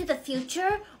see into the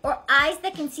future or eyes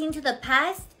that can see into the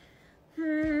past?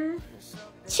 Choose.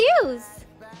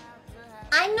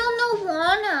 I don't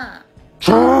wanna.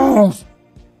 Choose.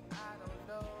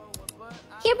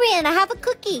 Here, Brianna, have a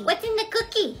cookie. What's in the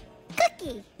cookie?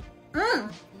 Cookie.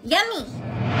 Yummy.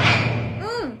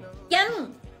 Yummy.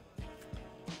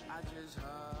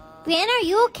 Brianna, are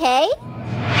you okay?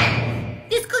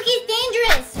 This cookie's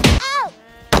dangerous. Ow!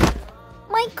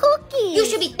 My cookie. You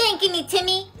should be thanking me,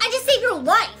 Timmy. I just saved your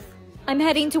life. I'm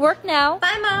heading to work now.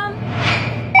 Bye, Mom.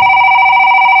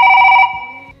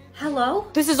 Hello?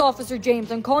 This is Officer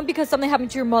James. I'm calling because something happened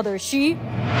to your mother. She...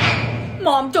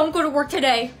 Mom, don't go to work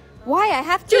today. Why? I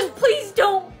have to... Just please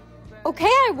don't. Okay,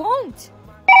 I won't.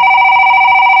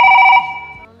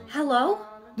 Hello?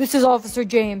 This is Officer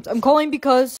James. I'm calling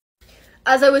because...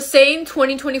 As I was saying,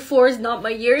 2024 is not my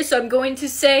year, so I'm going to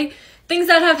say things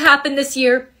that have happened this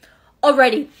year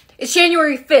already. It's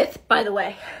January 5th, by the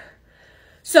way.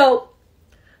 So,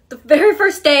 the very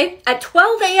first day at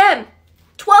 12 a.m.,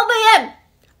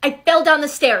 I fell down the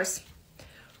stairs.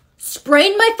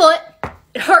 Sprained my foot.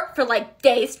 It hurt for like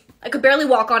days. I could barely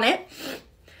walk on it.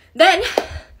 Then,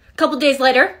 a couple days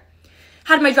later,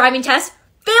 had my driving test.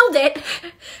 Failed it.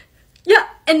 Yeah,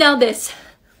 and now this.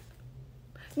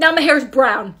 Now my hair's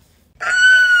brown.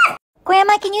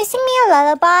 Grandma, can you sing me a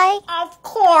lullaby? Of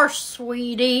course,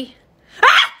 sweetie.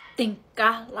 Think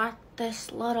I like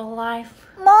this little life.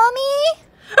 Mommy?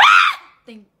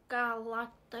 Think I like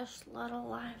this little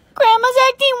life. Grandma's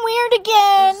acting weird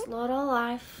again. This little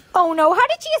life. Oh no, how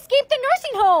did she escape the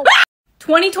nursing home?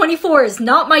 2024 is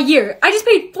not my year. I just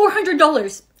paid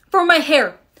 $400 for my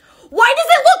hair. Why does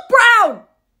it look brown?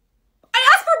 I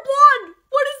asked for blonde.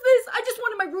 What is this? I just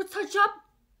wanted my roots touched up.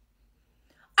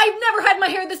 I've never had my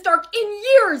hair this dark in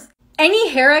years. Any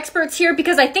hair experts here?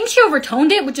 Because I think she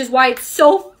overtoned it, which is why it's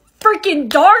so freaking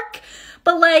dark.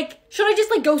 But like, should I just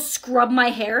like go scrub my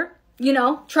hair? You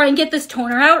know, try and get this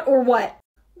toner out or what?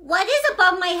 What is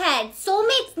above my head?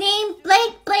 Soulmate's name,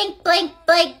 blank, blank, blank,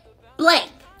 blank,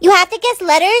 blank. You have to guess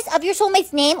letters of your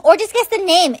soulmate's name or just guess the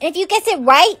name. And if you guess it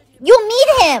right, you'll meet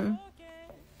him.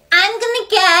 I'm gonna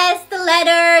guess the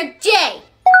letter J.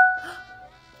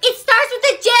 It starts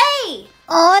with a J.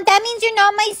 Oh, that means you're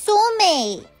not my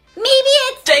soulmate. Maybe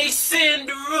it's Jason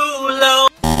Derulo.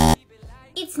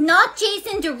 It's not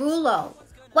Jason Derulo.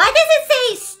 Why does it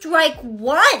say strike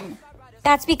one?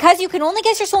 That's because you can only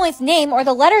guess your soulmate's name or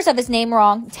the letters of his name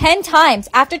wrong 10 times.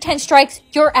 After 10 strikes,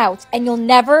 you're out, and you'll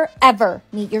never, ever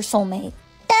meet your soulmate.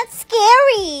 That's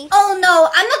scary. Oh no,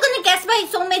 I'm not gonna guess my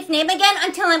soulmate's name again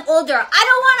until I'm older. I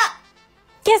don't wanna...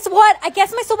 Guess what? I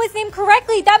guessed my soulmate's name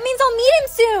correctly. That means I'll meet him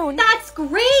soon. That's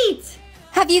great.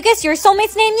 Have you guessed your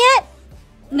soulmate's name yet?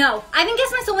 No, I haven't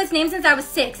guessed my soulmate's name since I was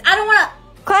 6. I don't wanna...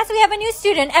 Class, we have a new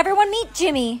student. Everyone meet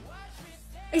Jimmy.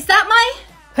 Is that my...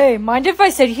 Hey, mind if I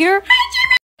sit here? Hi,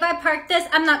 Jimmy! If I park this,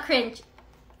 I'm not cringe.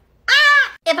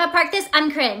 Ah! If I park this, I'm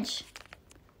cringe.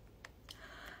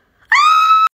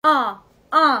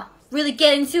 Really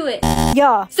get into it.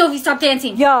 Yeah. Sophie, stop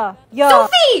dancing. Yeah.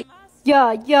 Sophie!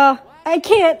 Yeah. I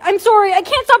can't. I'm sorry. I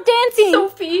can't stop dancing.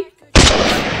 Sophie!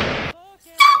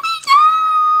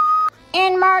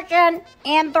 In motion,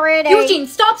 in 3D. Eugene,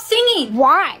 stop singing.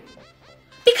 Why?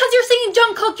 Because you're singing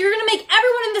Jungkook, you're gonna make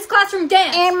everyone in this classroom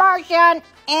dance. In motion,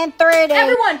 in 3D.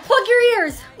 Everyone, plug your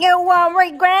ears. You won't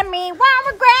regret me, won't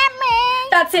regret me.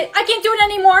 That's it. I can't do it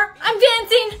anymore. I'm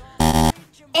dancing.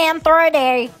 In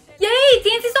 3D. Yay,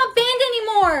 dancing's not banned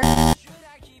anymore.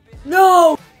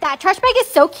 No. That trash bag is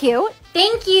so cute.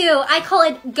 Thank you. I call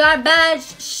it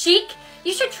garbage chic.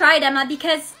 You should try it, Emma,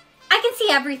 because I can see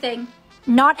everything.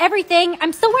 Not everything.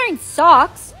 I'm still wearing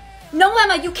socks. No,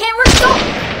 Emma, you can't wear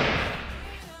socks.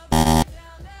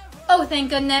 Oh, thank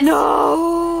goodness.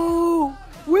 No!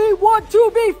 We want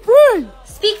to be free!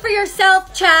 Speak for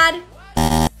yourself, Chad.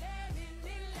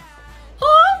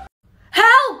 Huh?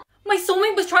 Help! My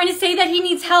soulmate was trying to say that he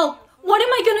needs help. What am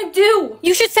I gonna do?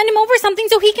 You should send him over something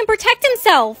so he can protect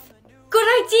himself. Good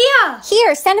idea.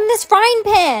 Here, send him this frying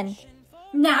pan.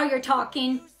 Now you're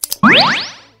talking.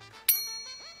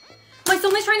 My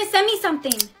soulmate's trying to send me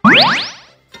something.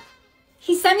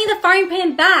 He sent me the frying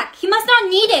pan back. He must not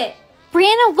need it.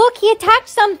 Brianna, look, he attached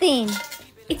something.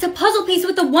 It's a puzzle piece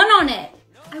with a 1 on it.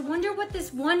 I wonder what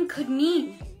this 1 could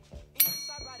mean.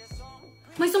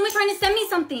 My soulmate's trying to send me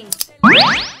something.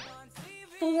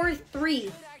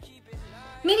 4-3.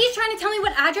 Maybe he's trying to tell me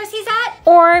what address he's at?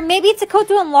 Or maybe it's a code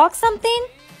to unlock something?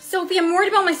 Sophie, I'm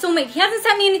worried about my soulmate. He hasn't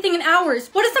sent me anything in hours.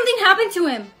 What if something happened to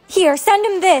him? Here, send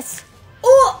him this.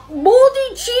 Oh,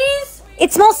 moldy cheese?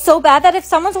 It smells so bad that if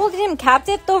someone's holding him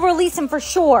captive, they'll release him for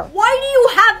sure. Why do you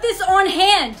have this on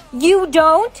hand? You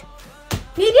don't?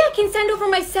 Maybe I can send over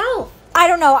myself. I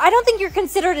don't know. I don't think you're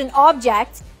considered an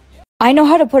object. I know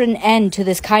how to put an end to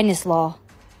this kindness law.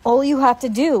 All you have to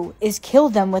do is kill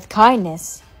them with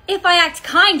kindness. If I act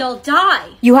kind, I'll die.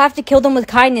 You have to kill them with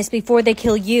kindness before they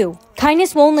kill you.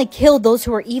 Kindness will only kill those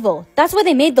who are evil. That's why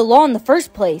they made the law in the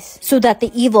first place, so that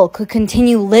the evil could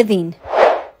continue living.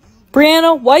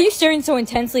 Brianna, why are you staring so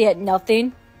intensely at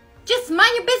nothing? Just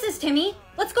mind your business, Timmy.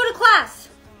 Let's go to class.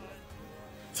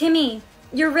 Timmy,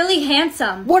 you're really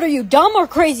handsome. What are you, dumb or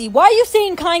crazy? Why are you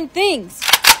saying kind things?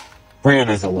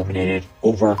 Brianna's eliminated.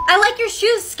 Over. I like your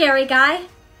shoes, scary guy.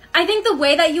 I think the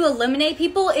way that you eliminate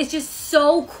people is just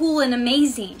so cool and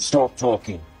amazing. Stop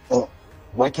talking.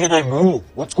 Why can't I move?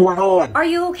 What's going on? Are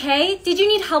you okay? Did you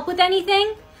need help with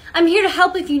anything? I'm here to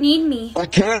help if you need me. I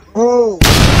can't move.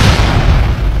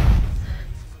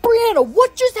 Brianna,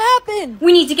 what just happened?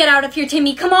 We need to get out of here,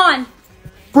 Timmy. Come on.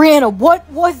 Brianna, what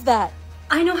was that?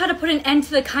 I know how to put an end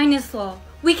to the kindness law.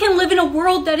 We can live in a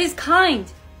world that is kind.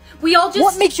 We all just...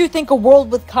 What makes you think a world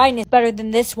with kindness is better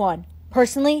than this one?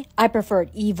 Personally, I prefer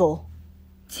evil.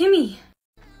 Timmy,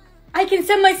 I can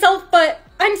send myself, but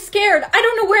I'm scared. I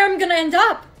don't know where I'm gonna end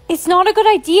up. It's not a good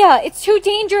idea. It's too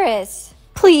dangerous.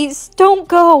 Please, don't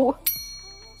go.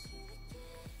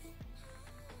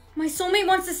 My soulmate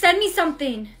wants to send me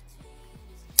something.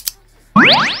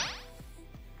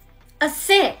 A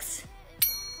 6.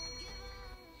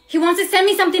 He wants to send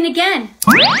me something again.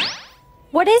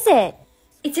 What is it?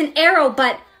 It's an arrow,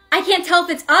 but I can't tell if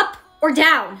it's up or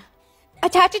down.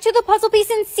 Attach it to the puzzle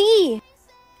piece and see.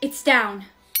 It's down.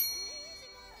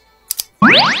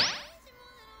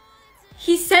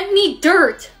 He sent me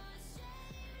dirt.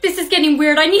 This is getting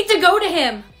weird. I need to go to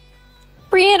him.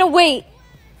 Brianna, wait.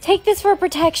 Take this for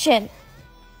protection.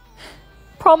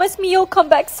 Promise me you'll come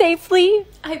back safely?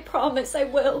 I promise I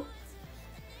will.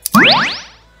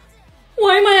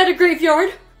 Why am I at a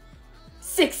graveyard?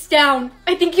 6 down.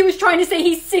 I think he was trying to say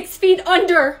he's 6 feet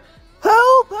under.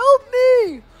 Help! Help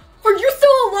me! Are you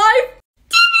still alive?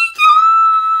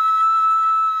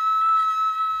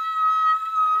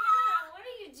 What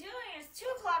are you doing? It's 2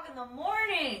 o'clock in the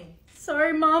morning.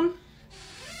 Sorry, Mom.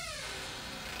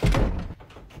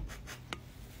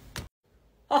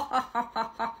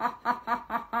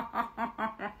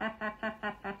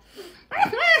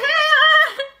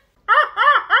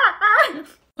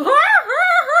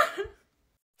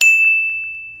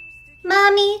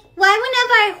 Mommy, why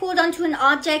whenever I hold onto an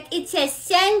object, it says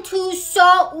send to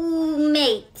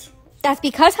soulmate? That's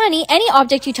because, honey, any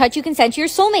object you touch, you can send to your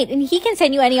soulmate, and he can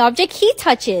send you any object he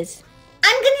touches.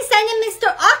 I'm gonna send him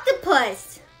Mr.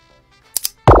 Octopus.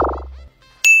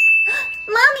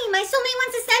 Mommy, my soulmate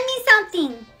wants to send me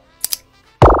something.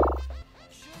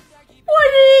 What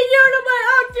did he do to my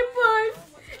octopus?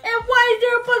 And why is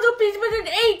there a puzzle piece with an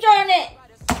H on it?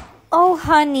 Oh,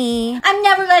 honey. I'm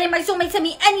never letting my soulmate send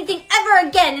me anything ever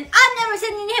again, and I'm never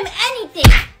sending him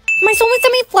anything. My soulmate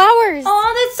sent me flowers.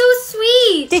 Oh, that's so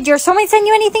sweet. Did your soulmate send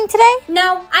you anything today?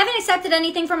 No, I haven't accepted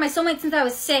anything from my soulmate since I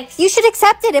was 6. You should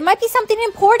accept it. It might be something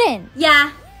important.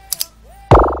 Yeah.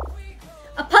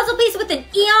 A puzzle piece with an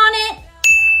E on it.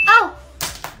 Oh,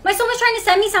 my soulmate's trying to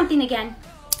send me something again.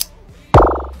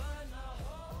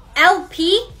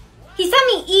 LP? He sent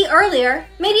me E earlier.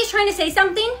 Maybe he's trying to say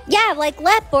something? Yeah, like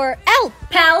lep or elp.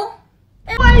 Pal?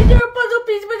 And why is there a puzzle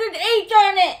piece with an H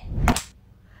on it?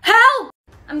 Help!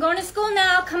 I'm going to school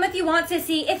now. Come if you want,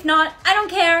 sissy. If not, I don't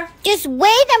care. Just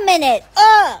wait a minute.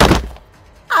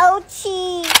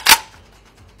 Ouchie.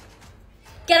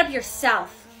 Get up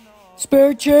yourself.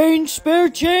 Spare change, spare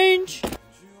change.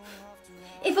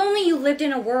 If only you lived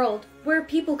in a world where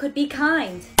people could be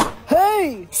kind.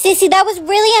 Hey! Sissy, that was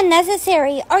really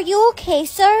unnecessary. Are you okay,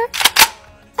 sir?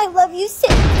 I love you,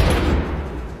 Sissy.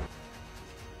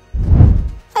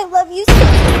 I love you,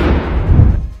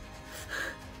 Sissy.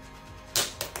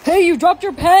 Hey, you dropped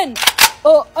your pen.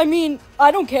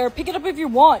 I don't care. Pick it up if you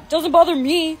want. Doesn't bother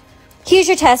me. Here's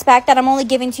your test back that I'm only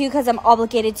giving to you because I'm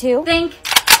obligated to. Thank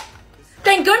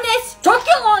goodness! Took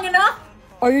you long enough!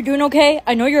 Are you doing okay?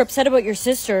 I know you're upset about your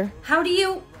sister. How do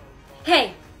you...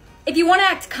 Hey, if you want to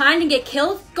act kind and get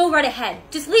killed, go right ahead.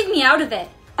 Just leave me out of it.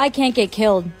 I can't get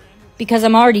killed because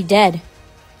I'm already dead.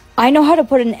 I know how to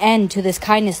put an end to this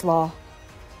kindness law.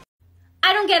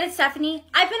 I don't get it, Stephanie.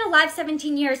 I've been alive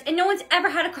 17 years and no one's ever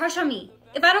had a crush on me.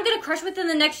 If I don't get a crush within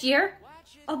the next year,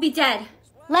 I'll be dead.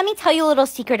 Let me tell you a little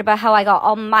secret about how I got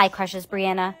all my crushes,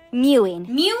 Brianna. Mewing.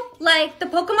 Mew? Like the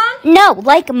Pokemon? No,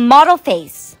 like model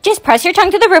face. Just press your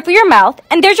tongue to the roof of your mouth,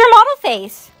 and there's your model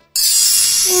face.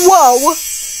 Whoa!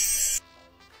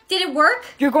 Did it work?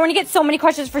 You're going to get so many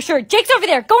crushes for sure. Jake's over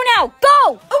there. Go now.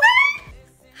 Go! Okay.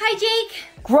 Hi, Jake.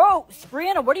 Gross.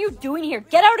 Brianna, what are you doing here?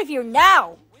 Get out of here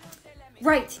now.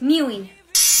 Right, mewing.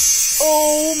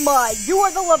 Oh my, you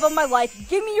are the love of my life.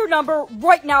 Give me your number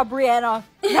right now, Brianna.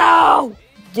 No!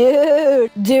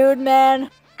 Dude, man.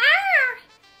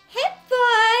 Hip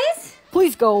boys.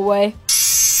 Please go away.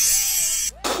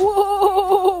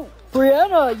 Whoa!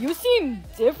 Brianna, you seem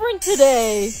different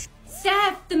today.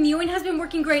 Steph, the mewing has been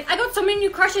working great. I got so many new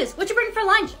crushes. What'd you bring for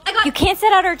lunch? You can't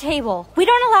sit at our table. We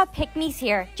don't allow pick-me's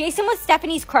here. Jason was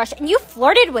Stephanie's crush, and you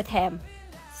flirted with him.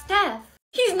 Steph.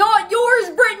 He's not yours,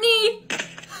 Brittany!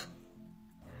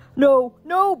 No,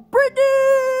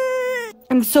 Brittany!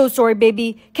 I'm so sorry,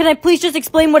 baby. Can I please just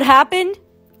explain what happened?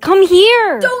 Come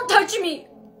here! Don't touch me!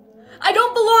 I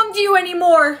don't belong to you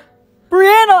anymore!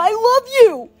 Brianna, I love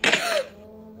you!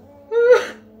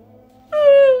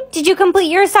 Did you complete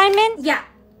your assignment? Yeah.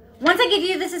 Once I give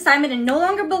you this assignment, it no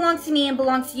longer belongs to me and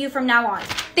belongs to you from now on.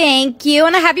 Thank you,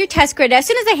 and I have your test grid. As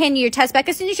soon as I hand you your test back,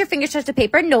 as soon as your fingers touch the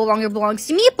paper, it no longer belongs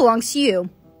to me, it belongs to you.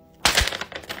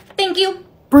 Thank you.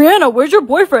 Brianna, where's your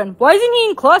boyfriend? Why isn't he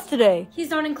in class today? He's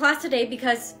not in class today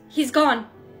because he's gone.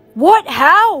 What?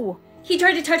 How? He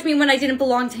tried to touch me when I didn't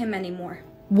belong to him anymore.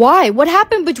 Why? What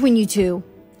happened between you two?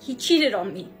 He cheated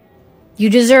on me. You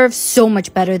deserve so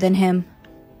much better than him.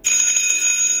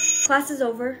 Class is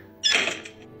over.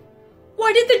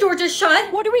 Why did the door just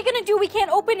shut? What are we gonna do? We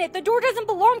can't open it. The door doesn't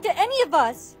belong to any of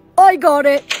us. I got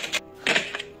it.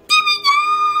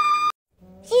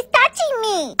 He's touching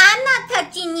me. I'm not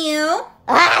touching you.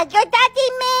 You're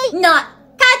touching me. Not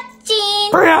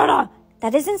touching. Brianna!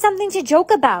 That isn't something to joke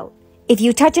about. If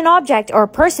you touch an object or a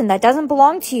person that doesn't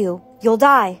belong to you, you'll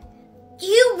die. Do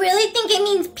you really think it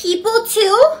means people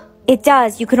too? It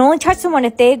does. You can only touch someone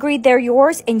if they agree they're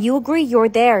yours and you agree you're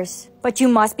theirs. But you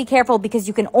must be careful because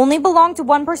you can only belong to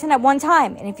one person at one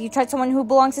time. And if you touch someone who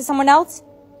belongs to someone else,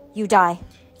 you die.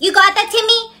 You got that,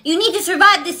 Timmy? You need to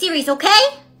survive this series,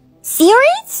 okay?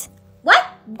 Series? What?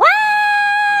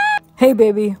 Hey,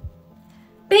 baby.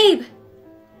 Babe,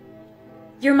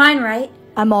 you're mine, right?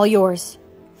 I'm all yours.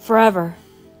 Forever.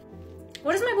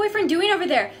 What is my boyfriend doing over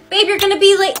there? Babe, you're gonna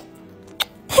be late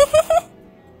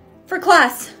for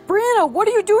class. Brianna, what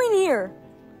are you doing here?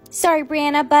 Sorry,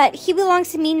 Brianna, but he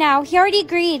belongs to me now. He already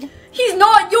agreed. He's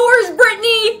not yours,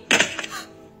 Brittany!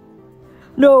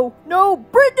 No,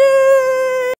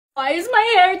 Brittany! Why is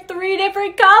my hair 3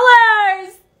 different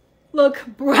colors? Look,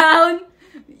 brown,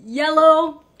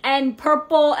 yellow, and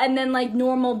purple, and then like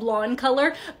normal blonde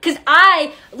color. Cause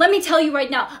let me tell you right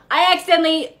now, I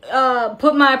accidentally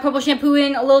put my purple shampoo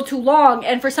in a little too long,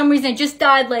 and for some reason it just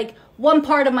dyed like one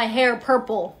part of my hair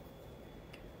purple.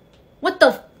 What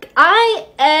the I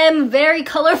am very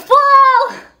colorful!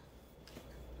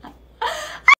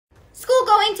 School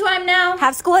going time now.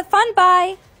 Have school at fun,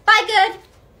 bye. Bye, good.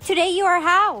 Today you are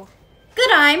how?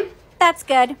 Good, I'm. That's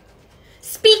good.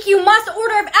 Speak, you must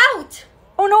order out!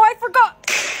 Oh no, I forgot!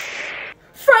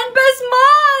 Friend best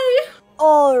my!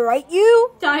 Alright,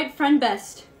 you. Died friend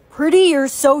best. Pretty, you're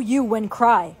so you when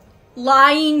cry.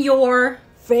 Lying your...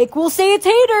 Fake will say it's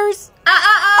haters.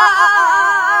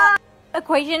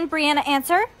 Equation, Brianna,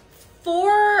 answer.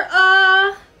 For,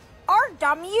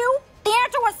 RW? The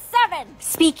answer was 7.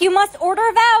 Speak, you must order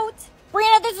of out.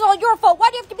 Brianna, this is all your fault. Why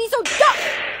do you have to be so dumb?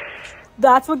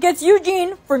 That's what gets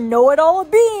Eugene for know-it-all a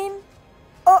bean.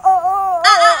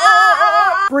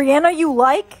 Brianna, you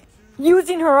like?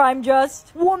 Using her, I'm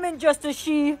just. Woman just as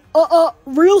she.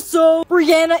 Real so.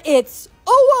 Brianna, it's.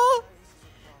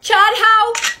 Chad,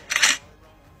 how?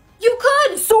 You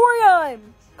could! Sorry,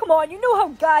 I'm. Come on, you know how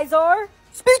guys are.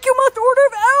 Speak, you must order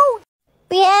of out.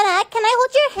 Brianna, can I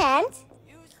hold your hand?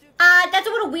 That's a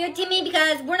little weird, Timmy,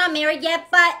 because we're not married yet,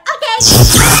 but okay.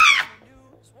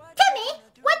 Timmy,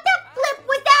 what the flip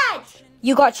was that?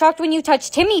 You got shocked when you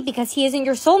touched Timmy because he isn't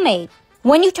your soulmate.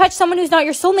 When you touch someone who's not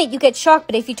your soulmate, you get shocked,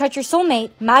 but if you touch your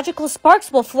soulmate, magical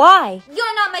sparks will fly.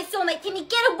 You're not my soulmate, Timmy.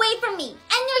 Get away from me.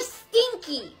 And you're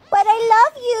stinky. But I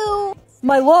love you.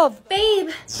 My love. Babe.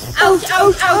 Ouch,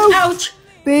 ouch, ouch, ouch.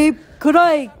 Babe, could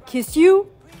I kiss you?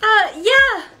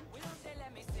 Yeah.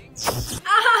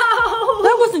 Ow.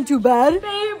 That wasn't too bad.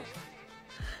 Babe.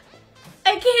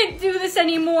 I can't do this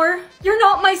anymore. You're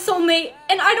not my soulmate,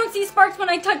 and I don't see sparks when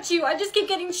I touch you. I just keep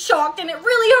getting shocked, and it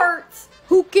really hurts.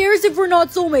 Who cares if we're not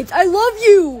soulmates? I love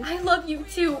you. I love you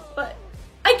too, but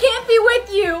I can't be with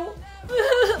you.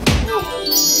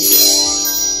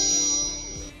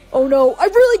 Oh no, I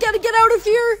really gotta get out of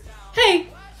here. Hey,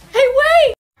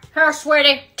 wait. Here,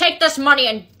 sweetie, take this money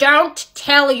and don't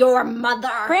tell your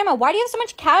mother. Grandma, why do you have so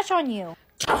much cash on you?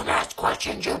 Don't ask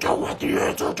questions you don't want the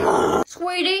answer to.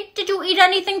 Sweetie, did you eat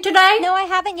anything today? No, I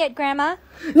haven't yet, Grandma.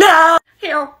 No!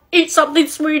 Here, eat something,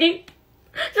 sweetie.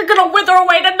 You're gonna wither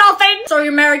away to nothing! So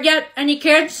you're married yet? Any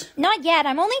kids? Not yet,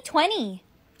 I'm only 20.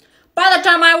 By the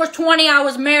time I was 20, I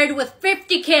was married with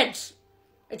 50 kids.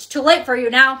 It's too late for you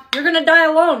now. You're gonna die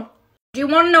alone. Do you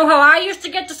want to know how I used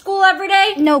to get to school every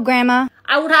day? No, Grandma.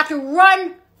 I would have to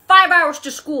run 5 hours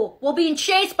to school while being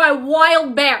chased by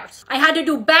wild bears. I had to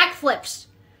do backflips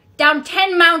down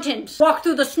 10 mountains, walk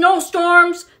through the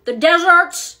snowstorms, the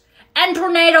deserts, and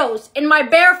tornadoes in my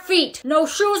bare feet. No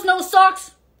shoes, no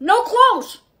socks, no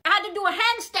clothes. I had to do a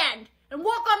handstand and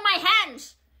walk on my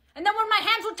hands. And then when my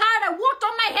hands were tired, I walked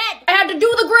on my head. I had to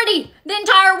do the gritty the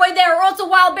entire way there, or else the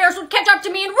wild bears would catch up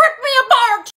to me and rip me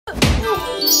apart.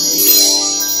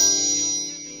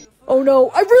 Oh no,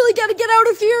 I really gotta get out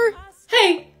of here.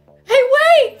 Hey,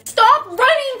 wait! Stop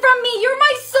running from me! You're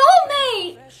my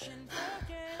soulmate!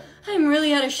 I'm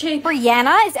really out of shape.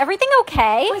 Brianna, is everything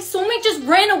okay? My soulmate just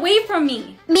ran away from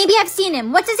me. Maybe I've seen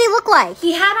him. What does he look like?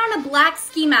 He had on a black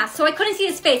ski mask, so I couldn't see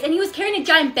his face, and he was carrying a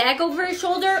giant bag over his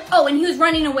shoulder. Oh, and he was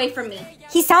running away from me.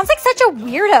 He sounds like such a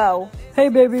weirdo. Hey,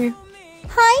 baby.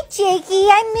 Hi, Jakey.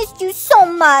 I missed you so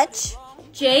much.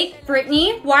 Jake,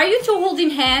 Brittany, why are you two holding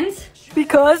hands?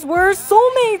 Because we're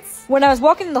soulmates. When I was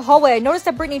walking in the hallway, I noticed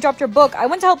that Brittany dropped her book. I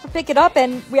went to help her pick it up,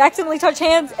 and we accidentally touched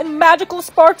hands, and magical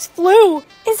sparks flew. Isn't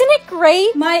it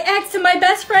great? My ex and my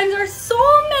best friends are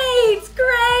soulmates.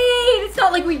 Great. It's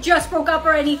not like we just broke up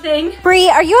or anything. Bri,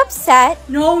 are you upset?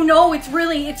 No, it's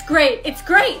great. It's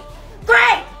great.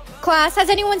 Great. Class, has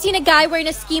anyone seen a guy wearing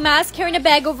a ski mask carrying a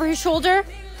bag over his shoulder?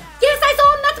 Yes, I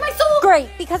saw him. That's my soul. Great,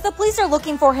 because the police are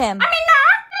looking for him.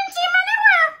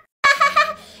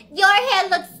 Your hair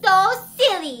looks so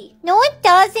silly. No,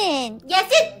 doesn't. Yes,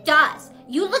 it does.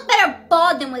 You look better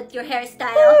bald than with your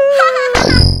hairstyle.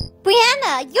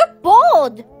 Brianna, you're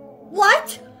bald.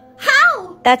 What?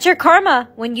 How? That's your karma.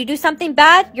 When you do something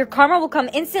bad, your karma will come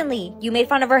instantly. You made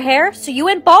fun of her hair, so you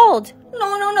went bald.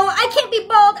 No, I can't be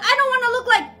bald. I don't want to look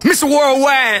like Mr.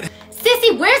 Worldwide.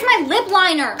 Sissy, where's my lip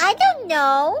liner? I don't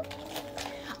know.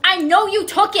 I know you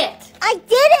took it. I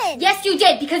didn't. Yes, you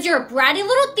did, because you're a bratty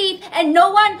little thief and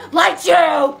no one likes you.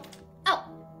 Oh,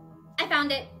 I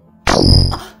found it.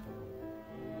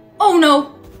 Oh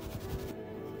no.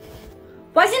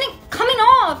 Why isn't it coming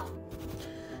off?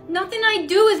 Nothing I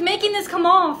do is making this come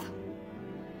off.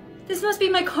 This must be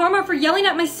my karma for yelling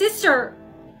at my sister.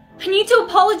 I need to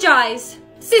apologize.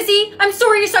 Sissy, I'm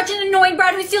sorry you're such an annoying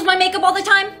brat who steals my makeup all the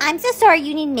time. I'm so sorry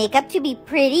you need makeup to be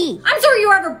pretty. I'm sorry you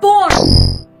were ever born.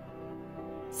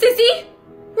 Sissy,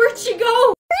 where'd she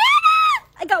go?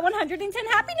 I got 110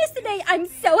 happiness today. I'm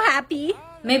so happy.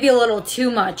 Maybe a little too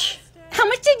much. How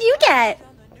much did you get?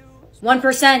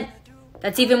 1%.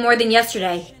 That's even more than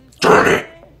yesterday.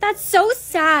 That's so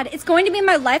sad. It's going to be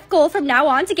my life goal from now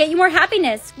on to get you more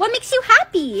happiness. What makes you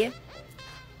happy?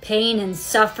 Pain and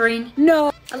suffering.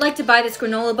 No. I'd like to buy this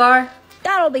granola bar.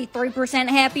 That'll be 3%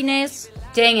 happiness.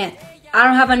 Dang it. I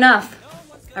don't have enough.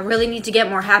 I really need to get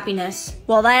more happiness.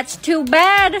 Well, that's too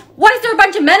bad. Why is there a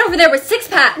bunch of men over there with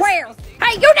six-packs? Where?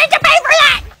 Hey, you need to pay for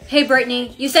that! Hey,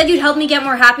 Brittany, you said you'd help me get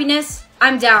more happiness?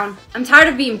 I'm down. I'm tired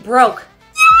of being broke.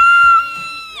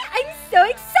 I'm so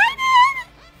excited!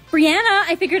 Brianna,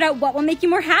 I figured out what will make you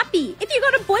more happy. If you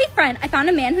got a boyfriend, I found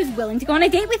a man who's willing to go on a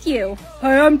date with you.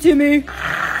 Hi, I'm Timmy.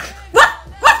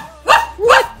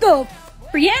 What the?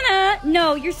 Brianna,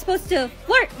 no, you're supposed to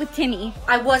flirt with Timmy.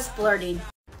 I was flirting.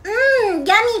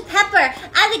 Yummy pepper.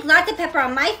 I like lots of pepper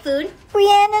on my food.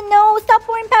 Brianna, no, stop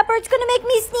pouring pepper. It's gonna make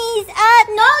me sneeze.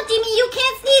 No, Jimmy, you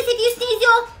can't sneeze. If you sneeze,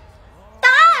 you'll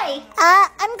die.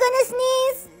 I'm gonna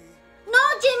sneeze. No,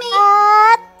 Jimmy.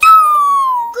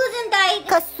 Gesundheit.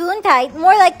 Gesundheit?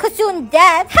 More like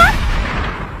Gesundheit.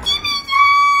 Jimmy, no!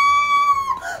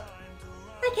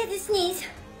 I can't sneeze.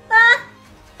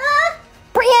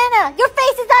 Brianna, your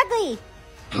face is ugly.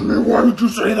 Timmy, why did you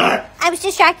say that? I was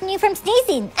distracting you from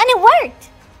sneezing, and it worked.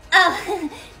 Oh,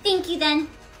 thank you then.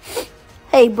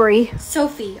 Hey, Bri.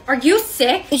 Sophie, are you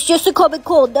sick? It's just a common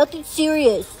cold, nothing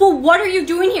serious. Well, what are you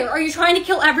doing here? Are you trying to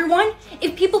kill everyone?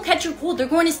 If people catch your cold, they're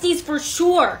going to sneeze for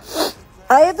sure.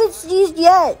 I haven't sneezed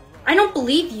yet. I don't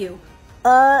believe you.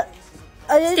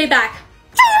 Stay back.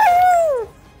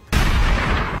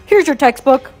 Here's your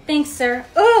textbook. Thanks, sir.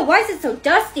 Oh, why is it so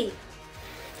dusty?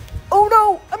 Oh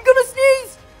no, I'm gonna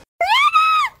sneeze!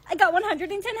 I got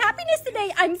 110 happiness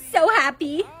today. I'm so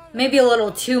happy. Maybe a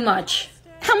little too much.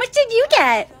 How much did you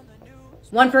get?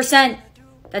 1%.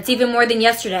 That's even more than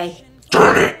yesterday.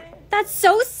 That's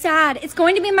so sad. It's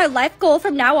going to be my life goal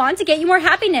from now on to get you more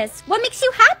happiness. What makes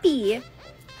you happy?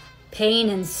 Pain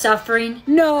and suffering.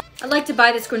 No. I'd like to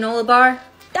buy this granola bar.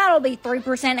 That'll be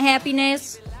 3%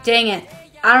 happiness. Dang it.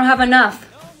 I don't have enough.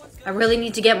 I really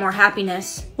need to get more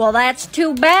happiness. Well, that's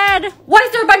too bad. Why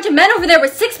is there a bunch of men over there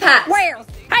with six-packs? Where?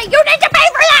 Hey, you need to pay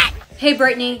for that! Hey,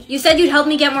 Brittany, you said you'd help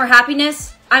me get more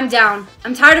happiness? I'm down.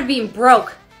 I'm tired of being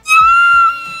broke.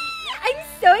 I'm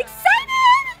so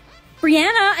excited!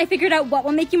 Brianna, I figured out what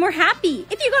will make you more happy.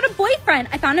 If you got a boyfriend,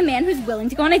 I found a man who's willing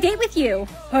to go on a date with you.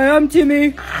 Hi, I'm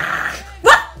Timmy.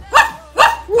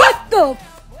 What the?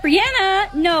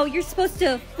 Brianna, no, you're supposed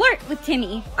to flirt with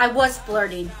Timmy. I was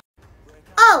flirting.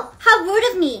 Oh, how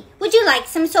rude of me. Would you like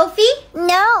some, Sophie?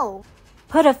 No.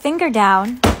 Put a finger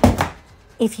down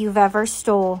if you've ever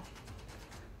stole.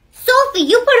 Sophie,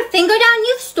 you put a finger down?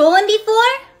 You've stolen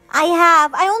before? I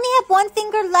have. I only have one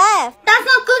finger left. That's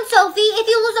not good, Sophie. If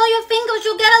you lose all your fingers,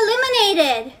 you'll get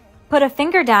eliminated. Put a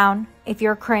finger down if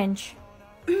you're cringe.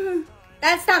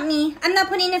 That's not me. I'm not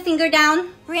putting a finger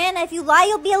down. Brianna, if you lie,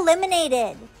 you'll be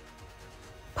eliminated.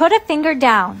 Put a finger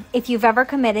down if you've ever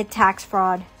committed tax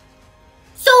fraud.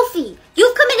 Sophie,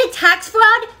 you've committed tax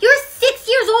fraud? You're 6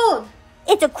 years old.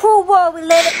 It's a cruel world we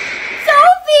live in.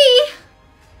 Sophie!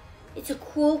 It's a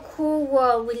cruel, cruel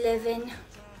world we live in.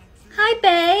 Hi,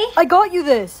 Bae. I got you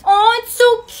this. Oh, it's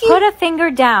so cute. Put a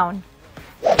finger down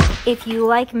if you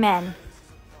like men.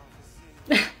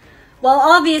 Well,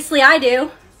 obviously I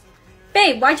do.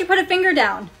 Babe, why'd you put a finger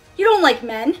down? You don't like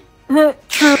men.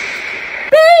 True.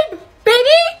 Babe!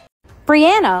 Baby!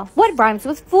 Brianna, what rhymes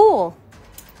with fool?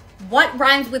 What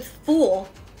rhymes with fool?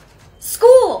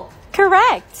 School!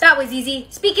 Correct. That was easy.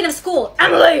 Speaking of school,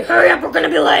 Emily, hurry up, we're gonna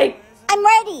be late. I'm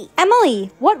ready.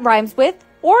 Emily, what rhymes with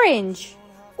orange?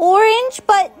 Orange,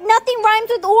 but nothing rhymes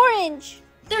with orange.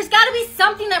 There's gotta be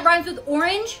something that rhymes with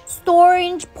orange.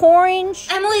 Storange, porange,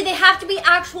 Emily, they have to be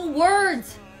actual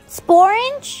words.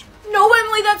 sporange? No,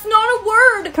 Emily, that's not a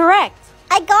word. Correct.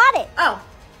 I got it. Oh,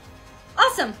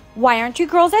 awesome. Why aren't you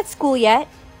girls at school yet?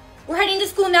 We're heading to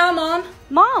school now, Mom.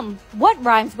 Mom, what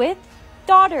rhymes with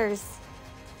daughters?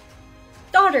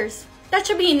 Daughters. That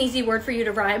should be an easy word for you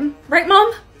to rhyme. Right,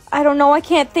 Mom? I don't know. I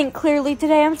can't think clearly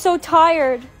today. I'm so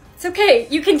tired. It's okay.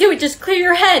 You can do it. Just clear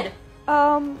your head.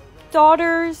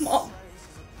 Daughters. Mom.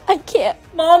 I can't.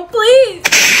 Mom, please.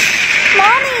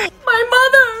 Mommy! My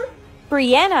mother.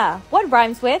 Brianna, what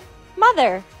rhymes with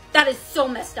mother? That is so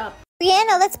messed up.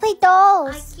 Brianna, let's play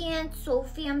dolls. I can't,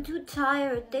 Sophie. I'm too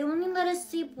tired. They only let us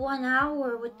sleep 1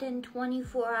 hour within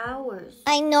 24 hours.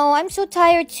 I know, I'm so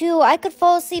tired too. I could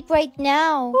fall asleep right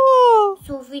now.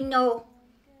 Sophie, no.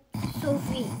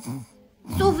 Sophie.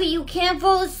 Sophie, you can't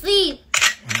fall asleep.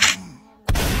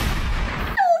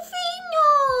 Sophie,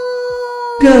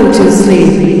 no. Go to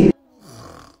sleep.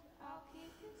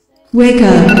 Wake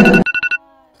up.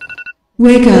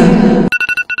 Wake up.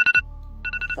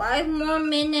 5 more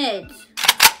minutes.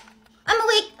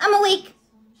 I'm awake.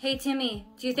 Hey, Timmy,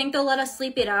 do you think they'll let us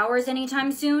sleep 8 hours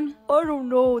anytime soon? I don't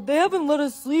know. They haven't let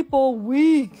us sleep all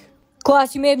week.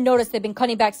 Class, you may have noticed they've been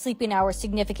cutting back sleeping hours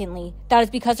significantly. That is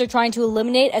because they're trying to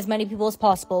eliminate as many people as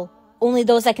possible. Only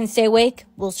those that can stay awake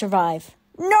will survive.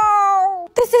 No!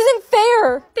 This isn't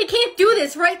fair! They can't do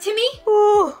this, right, Timmy?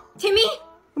 Timmy?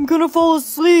 I'm gonna fall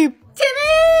asleep.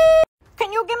 Timmy!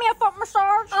 Can you give me a foot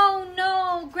massage? Oh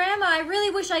no, Grandma, I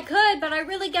really wish I could, but I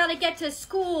really gotta get to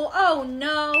school. Oh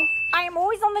no. I am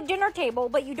always on the dinner table,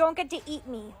 but you don't get to eat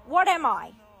me. What am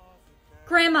I?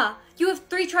 Grandma, you have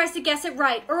 3 tries to guess it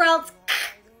right, or else...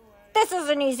 This is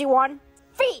an easy one.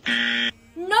 Feet.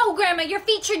 No, Grandma, your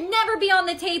feet should never be on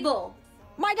the table.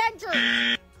 My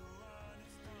dentures.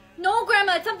 No,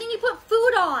 Grandma, it's something you put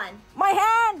food on. My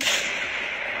hand.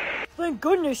 Thank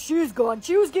goodness she's gone.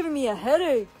 She was giving me a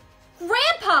headache.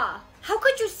 Grandpa, how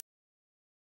could you...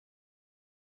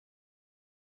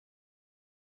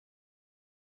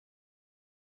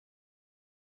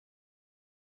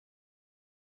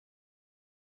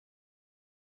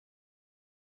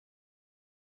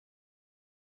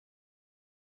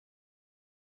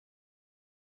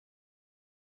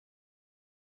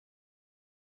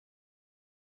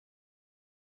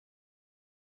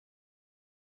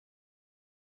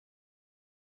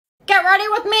 Get ready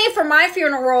with me for my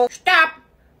funeral. Stop.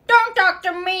 Don't talk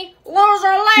to me. Loser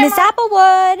lame. Miss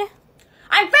Applewood.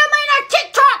 I'm filming a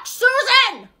TikTok,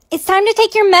 Susan. It's time to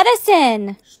take your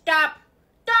medicine. Stop.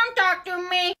 Don't talk to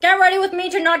me. Get ready with me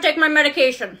to not take my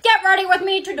medication. Get ready with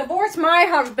me to divorce my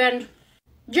husband.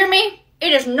 Jimmy,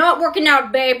 it is not working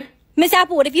out, babe. Miss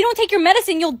Applewood, if you don't take your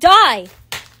medicine, you'll die.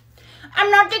 I'm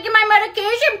not taking my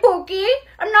medication, Pookie.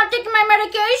 I'm not taking my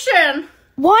medication.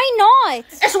 Why not?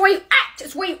 It's the way you act.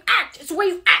 It's the way you act. It's the way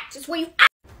you act. It's the way you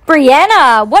act.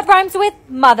 Brianna, what rhymes with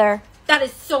mother? That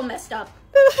is so messed up.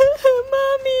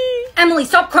 Mommy. Emily,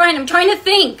 stop crying. I'm trying to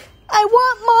think. I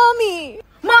want mommy.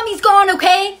 Mommy's gone,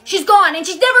 okay? She's gone, and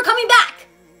she's never coming back.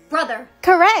 Brother.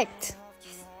 Correct.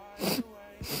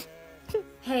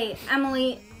 Hey,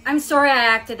 Emily, I'm sorry I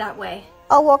acted that way.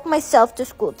 I'll walk myself to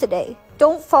school today.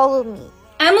 Don't follow me.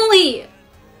 Emily!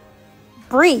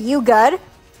 Bree, you good?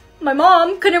 My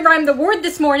mom couldn't rhyme the word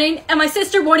this morning, and my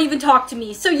sister won't even talk to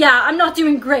me. So yeah, I'm not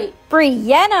doing great.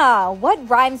 Brianna, what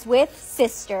rhymes with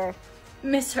sister?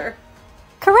 Miss her.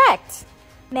 Correct.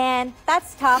 Man,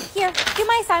 that's tough. Here, do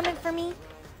my assignment for me.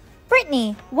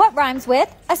 Brittany, what rhymes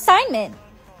with assignment?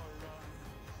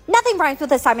 Nothing rhymes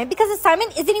with assignment because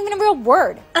assignment isn't even a real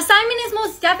word. Assignment is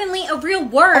most definitely a real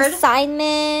word.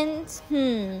 Assignment,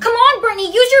 Come on,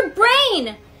 Brittany, use your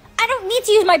brain. I don't need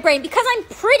to use my brain because I'm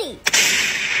pretty.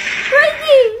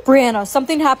 Brianna,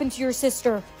 something happened to your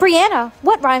sister. Brianna,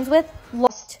 what rhymes with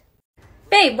lost?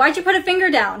 Babe, why'd you put a finger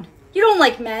down? You don't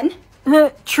like men.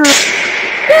 True.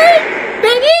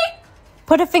 Baby?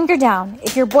 Put a finger down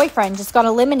if your boyfriend just got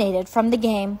eliminated from the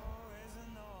game.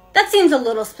 That seems a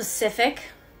little specific.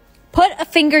 Put a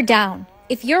finger down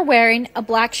if you're wearing a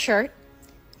black shirt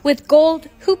with gold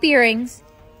hoop earrings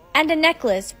and a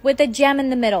necklace with a gem in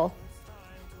the middle.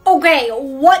 Okay,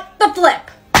 what the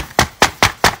flip?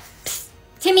 Psst,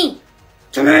 Timmy.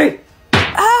 Timmy.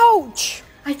 Ouch!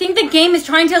 I think the game is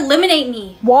trying to eliminate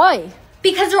me. Why?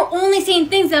 Because they're only saying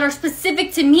things that are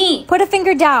specific to me. Put a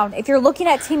finger down if you're looking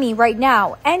at Timmy right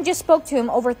now and just spoke to him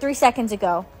over 3 seconds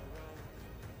ago.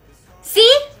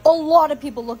 See? A lot of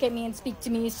people look at me and speak to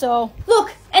me, so...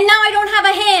 Look, and now I don't have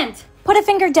a hand. Put a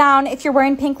finger down if you're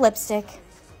wearing pink lipstick.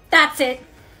 That's it.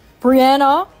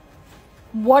 Brianna,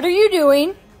 what are you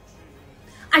doing?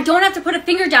 I don't have to put a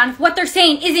finger down if what they're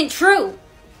saying isn't true.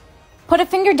 Put a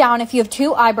finger down if you have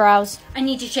 2 eyebrows. I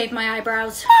need to shave my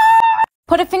eyebrows.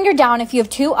 Put a finger down if you have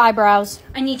 2 eyebrows.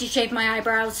 I need to shave my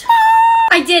eyebrows.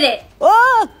 I did it!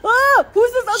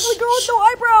 Who's this ugly girl with no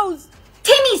eyebrows?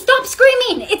 Timmy, stop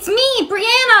screaming! It's me,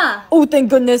 Brianna! Oh, thank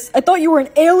goodness. I thought you were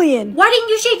an alien. Why didn't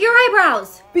you shave your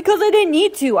eyebrows? Because I didn't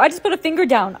need to. I just put a finger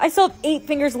down. I still have 8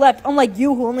 fingers left, unlike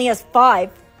you who only has 5.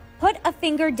 Put a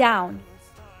finger down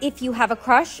if you have a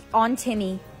crush on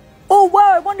Timmy. Oh,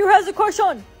 wow, I wonder who has a crush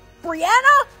on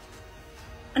Brianna?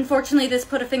 Unfortunately, this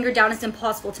put a finger down is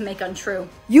impossible to make untrue.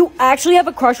 You actually have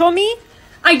a crush on me?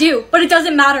 I do, but it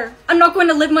doesn't matter. I'm not going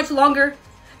to live much longer.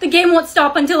 The game won't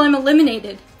stop until I'm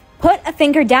eliminated. Put a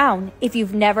finger down if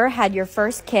you've never had your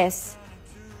first kiss.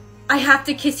 I have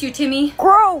to kiss you, Timmy.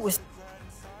 Gross!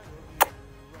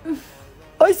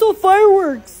 I saw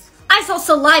fireworks. I saw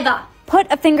saliva.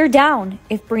 Put a finger down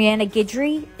if Brianna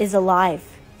Guidry is alive.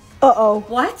 Uh-oh.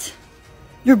 What?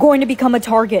 You're going to become a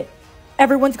target.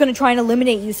 Everyone's going to try and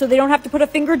eliminate you so they don't have to put a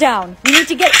finger down. You need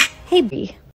to get... Hey, B.